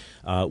way,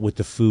 with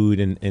the food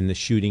and the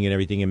shooting and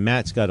everything. And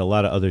Matt's got a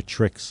lot of other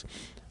tricks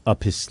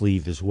up his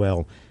sleeve as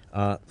well.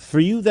 For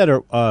you that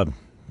are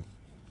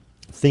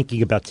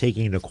thinking about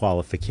taking the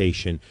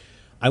qualification,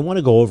 I want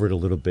to go over it a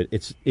little bit.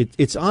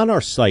 It's on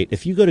our site.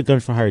 If you go to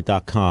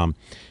gunforhire.com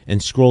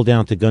and scroll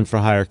down to Gun for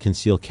Hire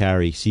Concealed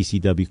Carry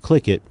CCW,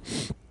 click it.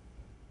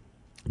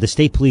 The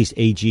State Police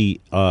AG,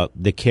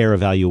 the CARE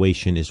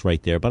evaluation is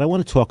right there. But I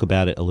want to talk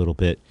about it a little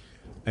bit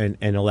and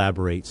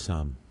elaborate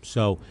some.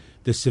 So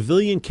the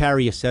Civilian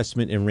Carry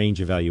Assessment and Range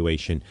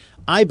Evaluation,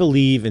 I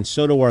believe, and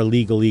so do our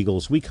legal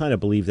eagles, we kind of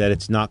believe that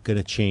it's not going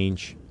to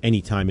change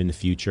anytime in the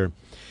future.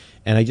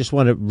 And I just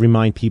want to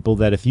remind people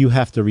that if you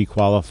have to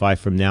requalify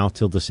from now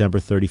till December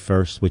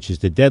 31st, which is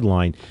the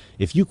deadline,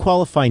 if you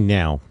qualify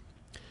now,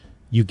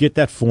 you get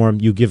that form,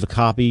 you give a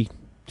copy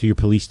to your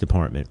police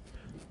department.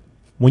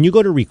 When you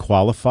go to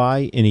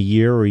requalify in a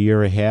year or a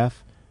year and a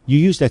half, you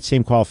use that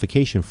same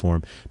qualification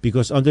form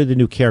because under the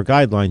new CARE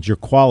guidelines, your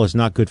qual is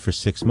not good for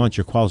 6 months.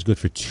 Your qual is good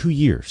for 2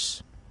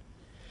 years.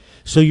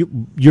 So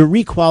you're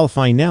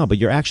requalifying now, but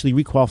you're actually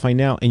requalifying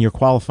now and you're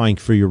qualifying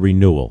for your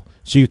renewal.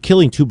 So you're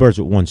killing two birds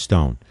with one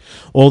stone.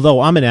 Although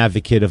I'm an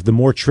advocate of the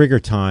more trigger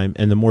time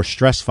and the more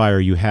stress fire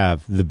you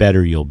have, the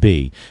better you'll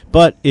be.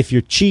 But if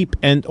you're cheap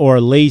and or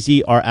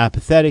lazy or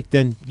apathetic,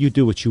 then you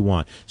do what you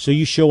want. So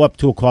you show up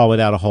to a call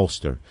without a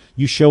holster.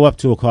 You show up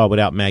to a call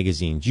without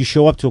magazines. You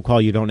show up to a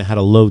call, you don't know how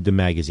to load the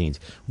magazines.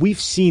 We've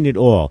seen it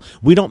all.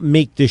 We don't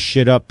make this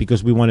shit up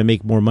because we want to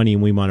make more money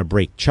and we want to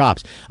break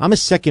chops. I'm a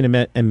Second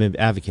Amendment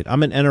advocate.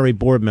 I'm an NRA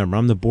board member.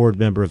 I'm the board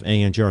member of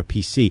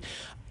ANJRPC.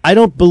 I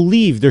don't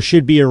believe there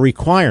should be a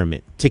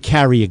requirement to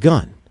carry a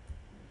gun.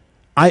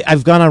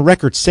 I've gone on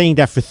record saying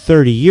that for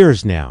 30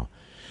 years now.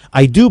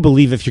 I do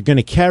believe if you're going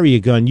to carry a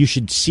gun, you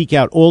should seek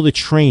out all the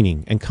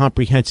training and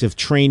comprehensive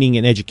training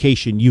and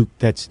education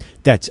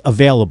that's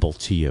available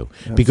to you.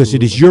 Absolutely. Because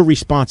it is your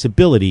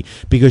responsibility,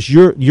 because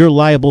you're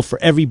liable for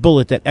every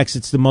bullet that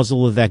exits the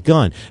muzzle of that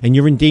gun, and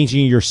you're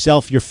endangering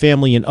yourself, your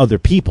family, and other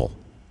people.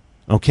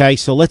 Okay,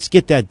 so let's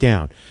get that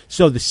down.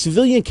 So the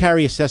civilian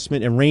carry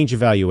assessment and range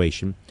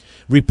evaluation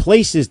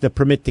replaces the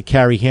permit to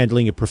carry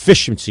handling and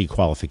proficiency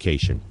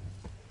qualification.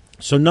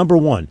 So number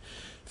one,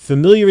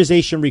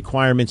 familiarization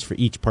requirements for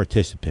each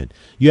participant.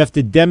 You have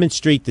to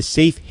demonstrate the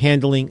safe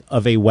handling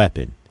of a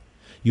weapon.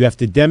 You have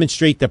to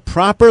demonstrate the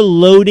proper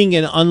loading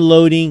and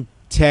unloading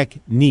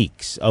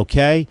techniques,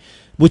 okay?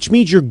 Which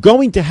means you're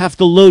going to have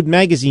to load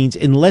magazines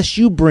unless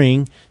you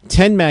bring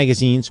 10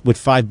 magazines with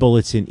 5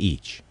 bullets in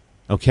each.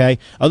 Okay?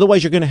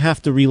 Otherwise, you're going to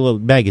have to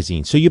reload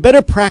magazines. So you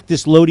better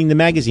practice loading the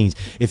magazines.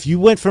 If you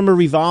went from a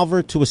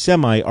revolver to a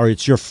semi, or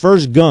it's your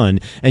first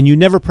gun, and you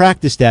never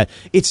practiced that,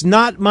 it's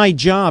not my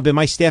job and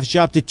my staff's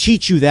job to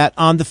teach you that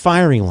on the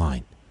firing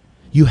line.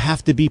 You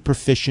have to be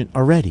proficient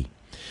already.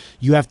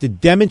 You have to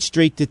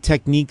demonstrate the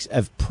techniques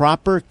of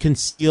proper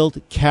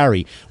concealed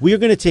carry. We are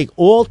going to take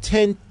all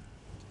 10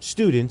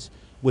 students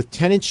with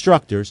 10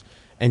 instructors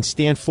and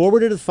stand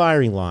forward at the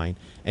firing line,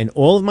 and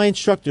all of my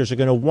instructors are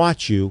going to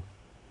watch you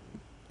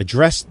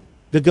address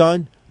the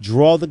gun,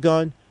 draw the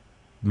gun,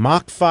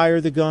 mock fire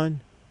the gun,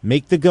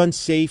 make the gun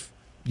safe,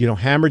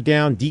 hammer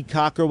down,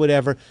 decock or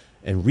whatever,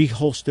 and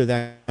reholster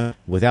that gun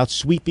without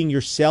sweeping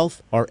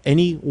yourself or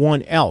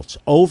anyone else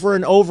over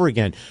and over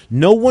again.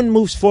 No one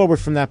moves forward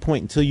from that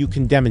point until you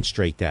can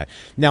demonstrate that.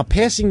 Now,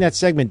 passing that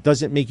segment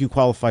doesn't make you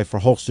qualify for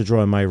holster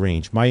draw in my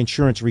range. My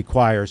insurance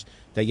requires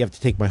that you have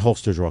to take my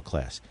holster draw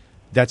class.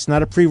 That's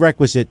not a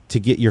prerequisite to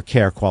get your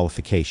CARE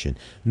qualification,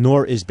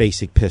 nor is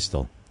basic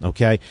pistol.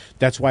 Okay,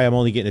 that's why I'm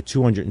only getting a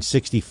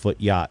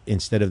 260-foot yacht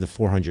instead of the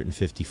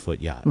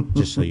 450-foot yacht,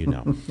 just so you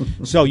know.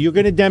 So you're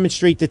going to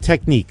demonstrate the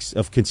techniques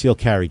of concealed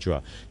carry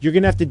draw. You're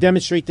going to have to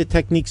demonstrate the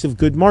techniques of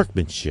good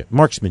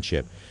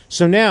marksmanship.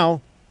 So now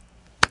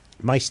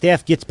my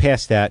staff gets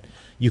past that.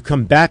 You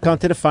come back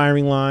onto the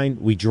firing line.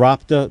 We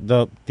drop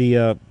the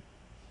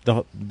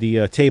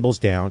tables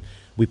down.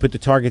 We put the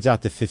targets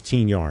out to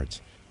 15 yards.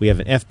 We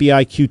have an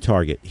FBI Q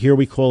target. Here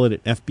we call it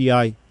an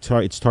FBI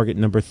target. It's target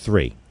number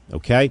 3.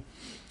 Okay.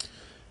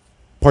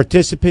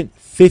 Participant,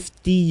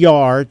 50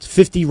 yards,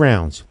 50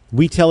 rounds.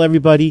 We tell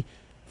everybody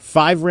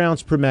 5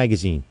 rounds per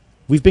magazine.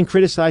 We've been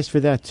criticized for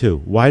that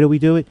too. Why do we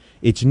do it?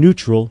 It's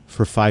neutral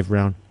for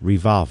 5-round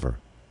revolver.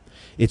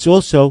 It's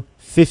also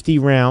 50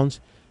 rounds,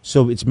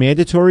 so it's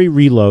mandatory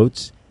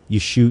reloads.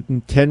 You shoot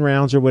 10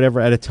 rounds or whatever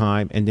at a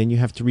time, and then you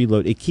have to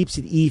reload. It keeps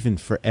it even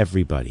for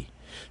everybody.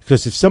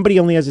 Because if somebody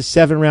only has a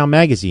 7-round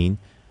magazine,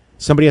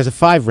 somebody has a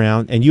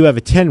 5-round, and you have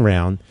a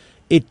 10-round,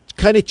 it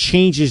kind of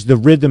changes the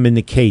rhythm and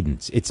the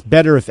cadence. It's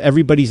better if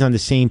everybody's on the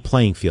same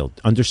playing field.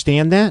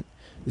 Understand that?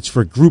 It's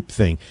for group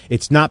thing.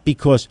 It's not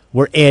because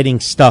we're adding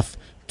stuff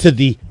to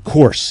the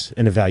course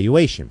and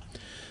evaluation.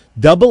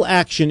 Double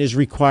action is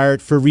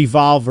required for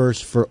revolvers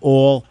for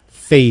all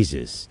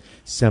phases.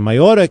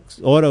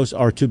 Semi-autos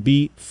are to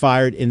be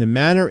fired in the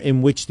manner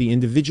in which the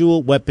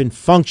individual weapon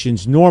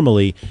functions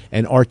normally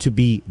and are to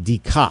be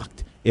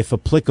decocked, if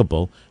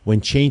applicable,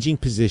 when changing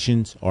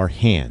positions or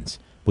hands,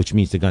 which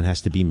means the gun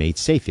has to be made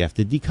safe. You have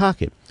to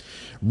decock it.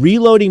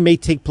 Reloading may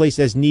take place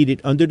as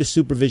needed under the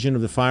supervision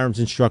of the firearms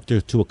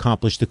instructor to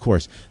accomplish the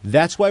course.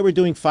 That's why we're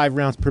doing 5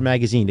 rounds per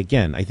magazine.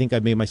 Again, I think I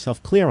made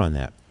myself clear on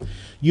that.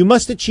 You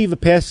must achieve a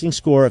passing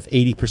score of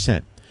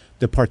 80%.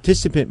 The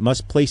participant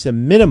must place a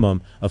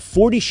minimum of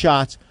 40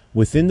 shots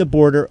within the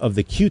border of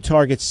the Q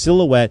target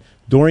silhouette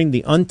during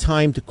the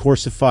untimed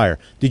course of fire.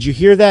 Did you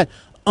hear that?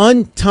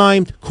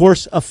 Untimed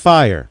course of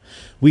fire.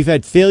 We've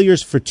had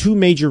failures for 2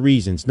 major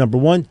reasons. Number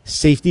 1,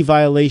 safety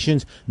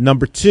violations.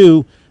 Number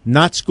 2,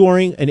 not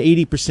scoring an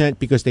 80%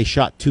 because they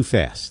shot too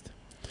fast.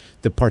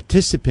 The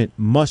participant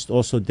must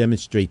also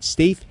demonstrate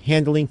safe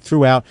handling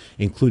throughout,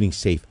 including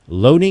safe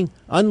loading,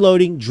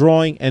 unloading,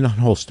 drawing, and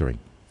unholstering.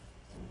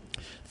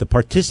 The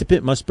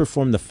participant must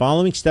perform the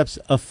following steps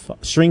of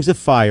strings of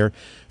fire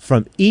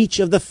from each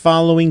of the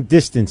following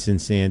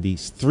distances,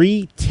 Sandy's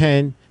 3,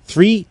 10,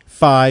 3,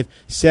 5,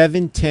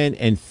 7, 10,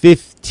 and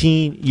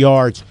 15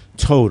 yards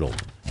total.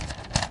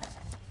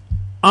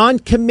 On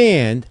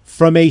command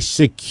from a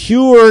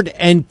secured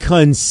and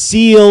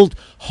concealed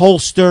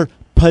holster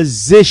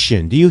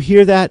position. Do you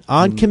hear that?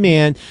 On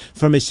command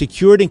from a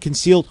secured and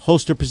concealed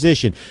holster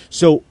position.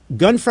 So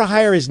Gun for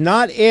Hire is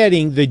not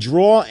adding the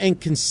draw and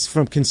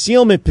from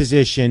concealment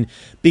position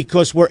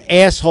because we're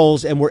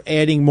assholes and we're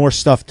adding more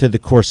stuff to the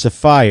course of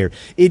fire.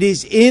 It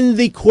is in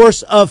the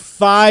course of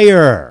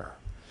fire.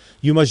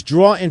 You must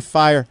draw and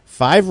fire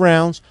 5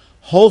 rounds,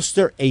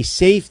 holster a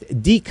safe,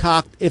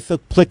 decocked, if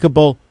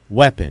applicable,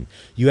 weapon.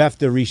 You have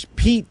to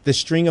repeat the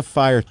string of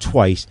fire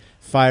twice,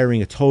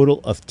 firing a total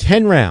of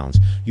 10 rounds.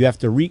 You have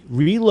to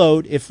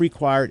reload if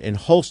required and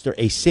holster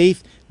a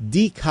safe,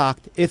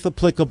 decocked, if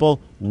applicable,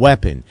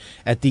 weapon.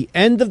 At the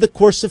end of the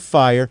course of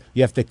fire,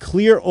 you have to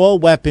clear all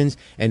weapons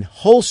and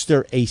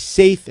holster a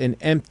safe and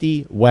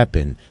empty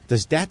weapon.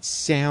 Does that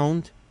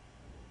sound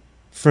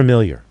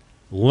familiar?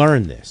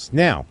 Learn this.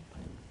 Now,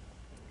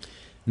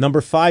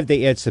 number 5,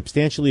 they add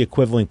substantially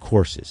equivalent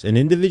courses. An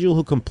individual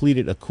who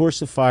completed a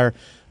course of fire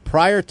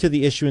prior to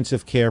the issuance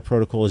of CARE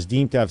protocol is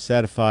deemed to have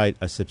satisfied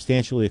a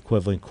substantially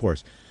equivalent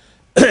course.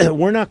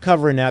 We're not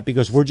covering that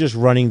because we're just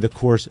running the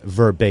course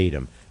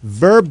verbatim.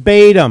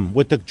 Verbatim,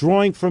 with the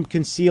drawing from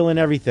conceal and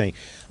everything.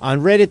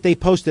 On Reddit, they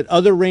posted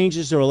other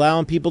ranges are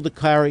allowing people to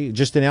carry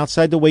just an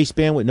outside the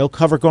waistband with no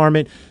cover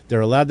garment.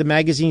 They're allowed the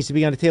magazines to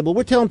be on the table.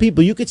 We're telling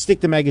people you could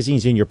stick the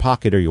magazines in your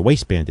pocket or your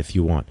waistband if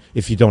you want,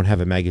 if you don't have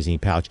a magazine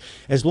pouch,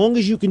 as long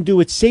as you can do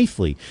it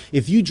safely.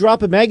 If you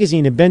drop a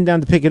magazine and bend down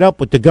to pick it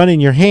up with the gun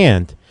in your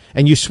hand,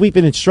 and you sweep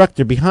an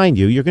instructor behind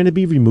you, you're going to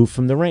be removed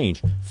from the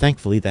range.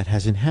 Thankfully, that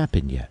hasn't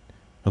happened yet.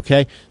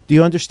 Okay? Do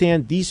you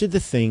understand? These are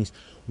the things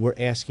we're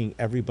asking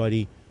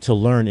everybody to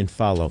learn and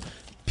follow.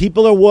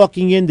 People are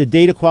walking in, the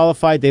data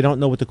qualified, they don't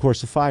know what the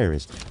course of fire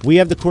is. We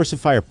have the course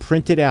of fire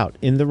printed out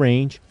in the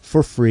range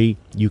for free.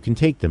 You can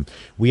take them.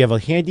 We have a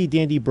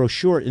handy-dandy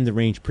brochure in the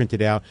range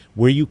printed out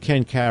where you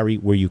can carry,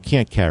 where you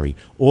can't carry.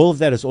 All of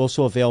that is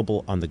also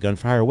available on the Gun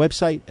for Hire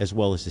website as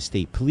well as the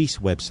state police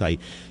website.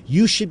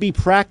 You should be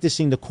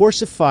practicing the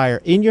course of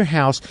fire in your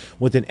house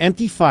with an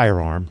empty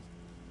firearm,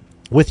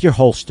 with your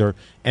holster,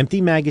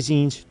 empty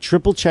magazines,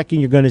 triple checking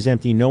your gun is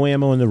empty, no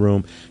ammo in the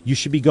room. You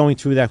should be going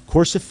through that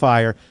course of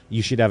fire.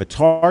 You should have a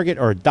target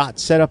or a dot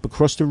set up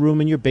across the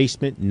room in your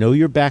basement. Know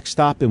your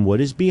backstop and what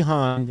is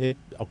behind it,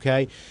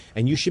 okay?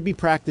 And you should be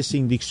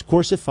practicing the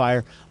course of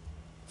fire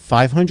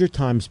 500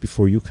 times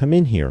before you come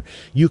in here.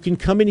 You can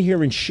come in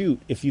here and shoot.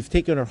 If you've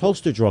taken our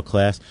holster draw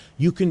class,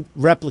 you can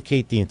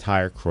replicate the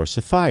entire course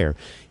of fire.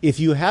 If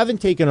you haven't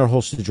taken our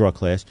holster draw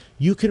class,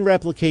 you can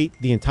replicate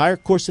the entire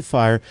course of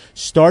fire,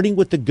 starting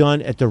with the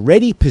gun at the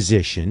ready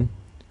position,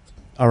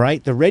 all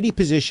right, the ready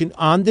position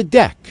on the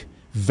deck.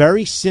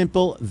 Very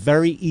simple,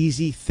 very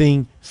easy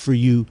thing for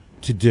you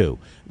to do.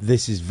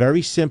 This is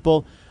very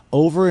simple.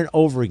 Over and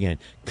over again,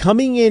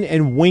 coming in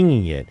and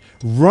winging it,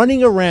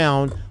 running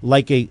around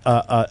like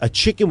a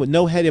chicken with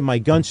no head in my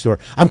gun store.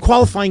 I'm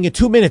qualifying in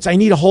 2 minutes. I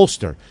need a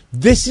holster.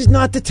 This is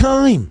not the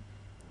time.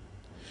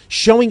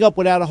 Showing up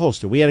without a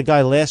holster. We had a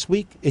guy last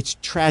week. It's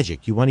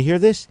tragic. You want to hear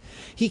this?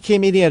 He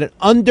came in. He had an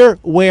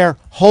underwear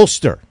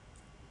holster.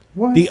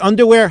 What? The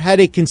underwear had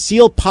a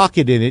concealed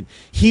pocket in it.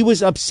 He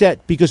was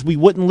upset because we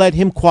wouldn't let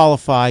him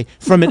qualify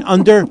from an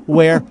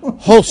underwear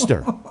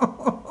holster.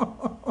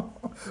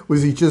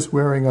 Was he just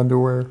wearing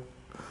underwear?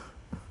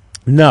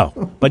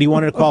 No, but he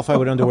wanted to qualify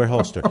with underwear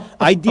holster.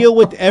 I deal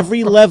with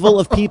every level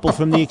of people,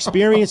 from the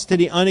experienced to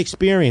the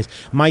unexperienced.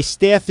 My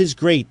staff is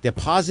great. They're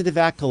positive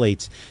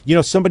accolades. You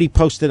know, somebody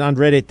posted on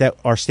Reddit that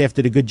our staff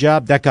did a good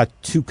job. That got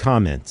 2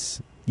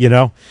 comments. You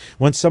know,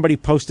 once somebody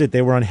posted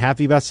they were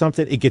unhappy about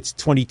something, it gets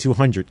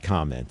 2,200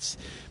 comments.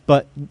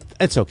 But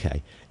it's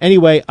okay.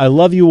 Anyway, I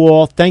love you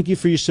all. Thank you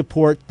for your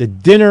support. The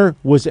dinner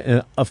was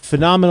a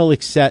phenomenal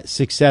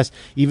success.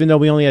 Even though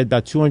we only had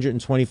about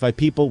 225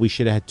 people, we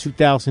should have had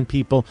 2,000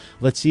 people.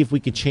 Let's see if we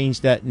could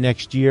change that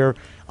next year.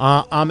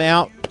 I'm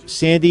out.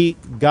 Sandy,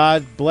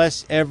 God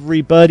bless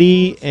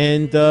everybody.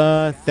 And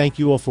thank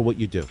you all for what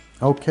you do.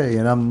 Okay,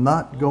 and I'm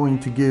not going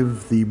to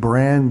give the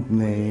brand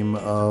name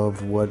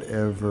of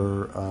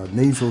whatever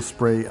nasal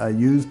spray I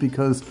use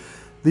because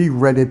the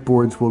Reddit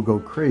boards will go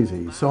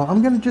crazy. So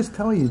I'm going to just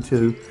tell you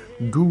to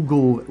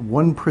Google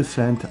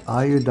 1%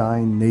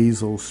 iodine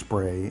nasal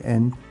spray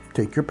and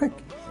take your pick.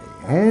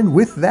 And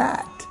with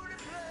that,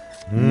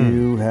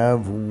 you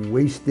have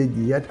wasted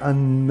yet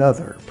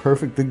another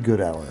perfectly good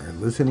hour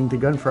listening to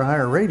Gun for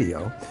Hire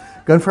Radio.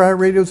 Gun for Hire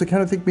Radio is a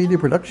Counterthink Media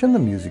production. The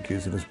music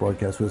used in this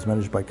broadcast was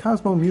managed by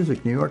Cosmo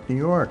Music, New York, New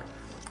York.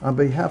 On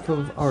behalf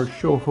of our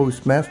show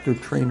host, master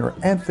trainer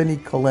Anthony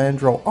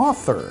Calandro,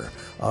 author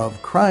of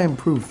Crime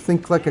Proof,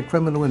 Think Like a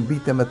Criminal and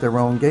Beat Them at Their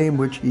Own Game,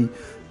 which he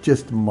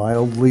just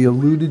mildly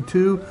alluded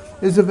to,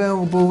 is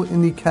available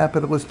in the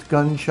Capitalist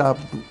Gun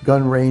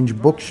Range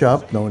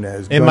bookshop known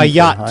as in my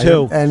yacht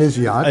too, and his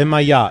yacht, in my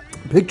yacht,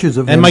 pictures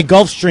of and him my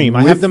Gulfstream.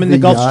 I have them in the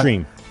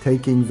Gulfstream.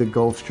 Taking the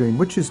Gulfstream,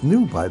 which is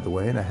new, by the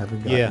way, and I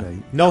haven't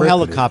gotten a no trip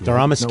helicopter. Yet.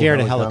 I'm scared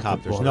no of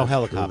helicopters. No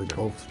helicopter. The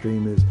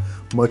Gulfstream is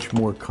much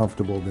more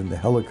comfortable than the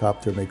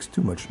helicopter. Makes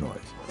too much noise.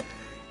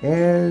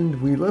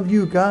 And we love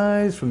you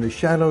guys from the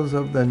shadows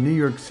of the New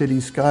York City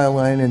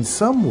skyline and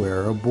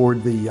somewhere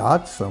aboard the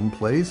yacht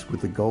someplace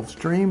with the Gulf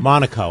Stream.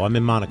 Monaco. I'm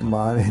in Monaco.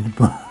 In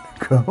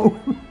Monaco.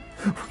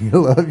 We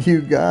love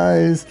you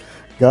guys.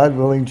 God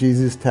willing,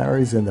 Jesus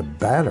tarries and the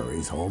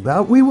batteries hold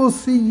out. We will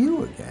see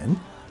you again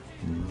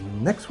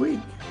next week.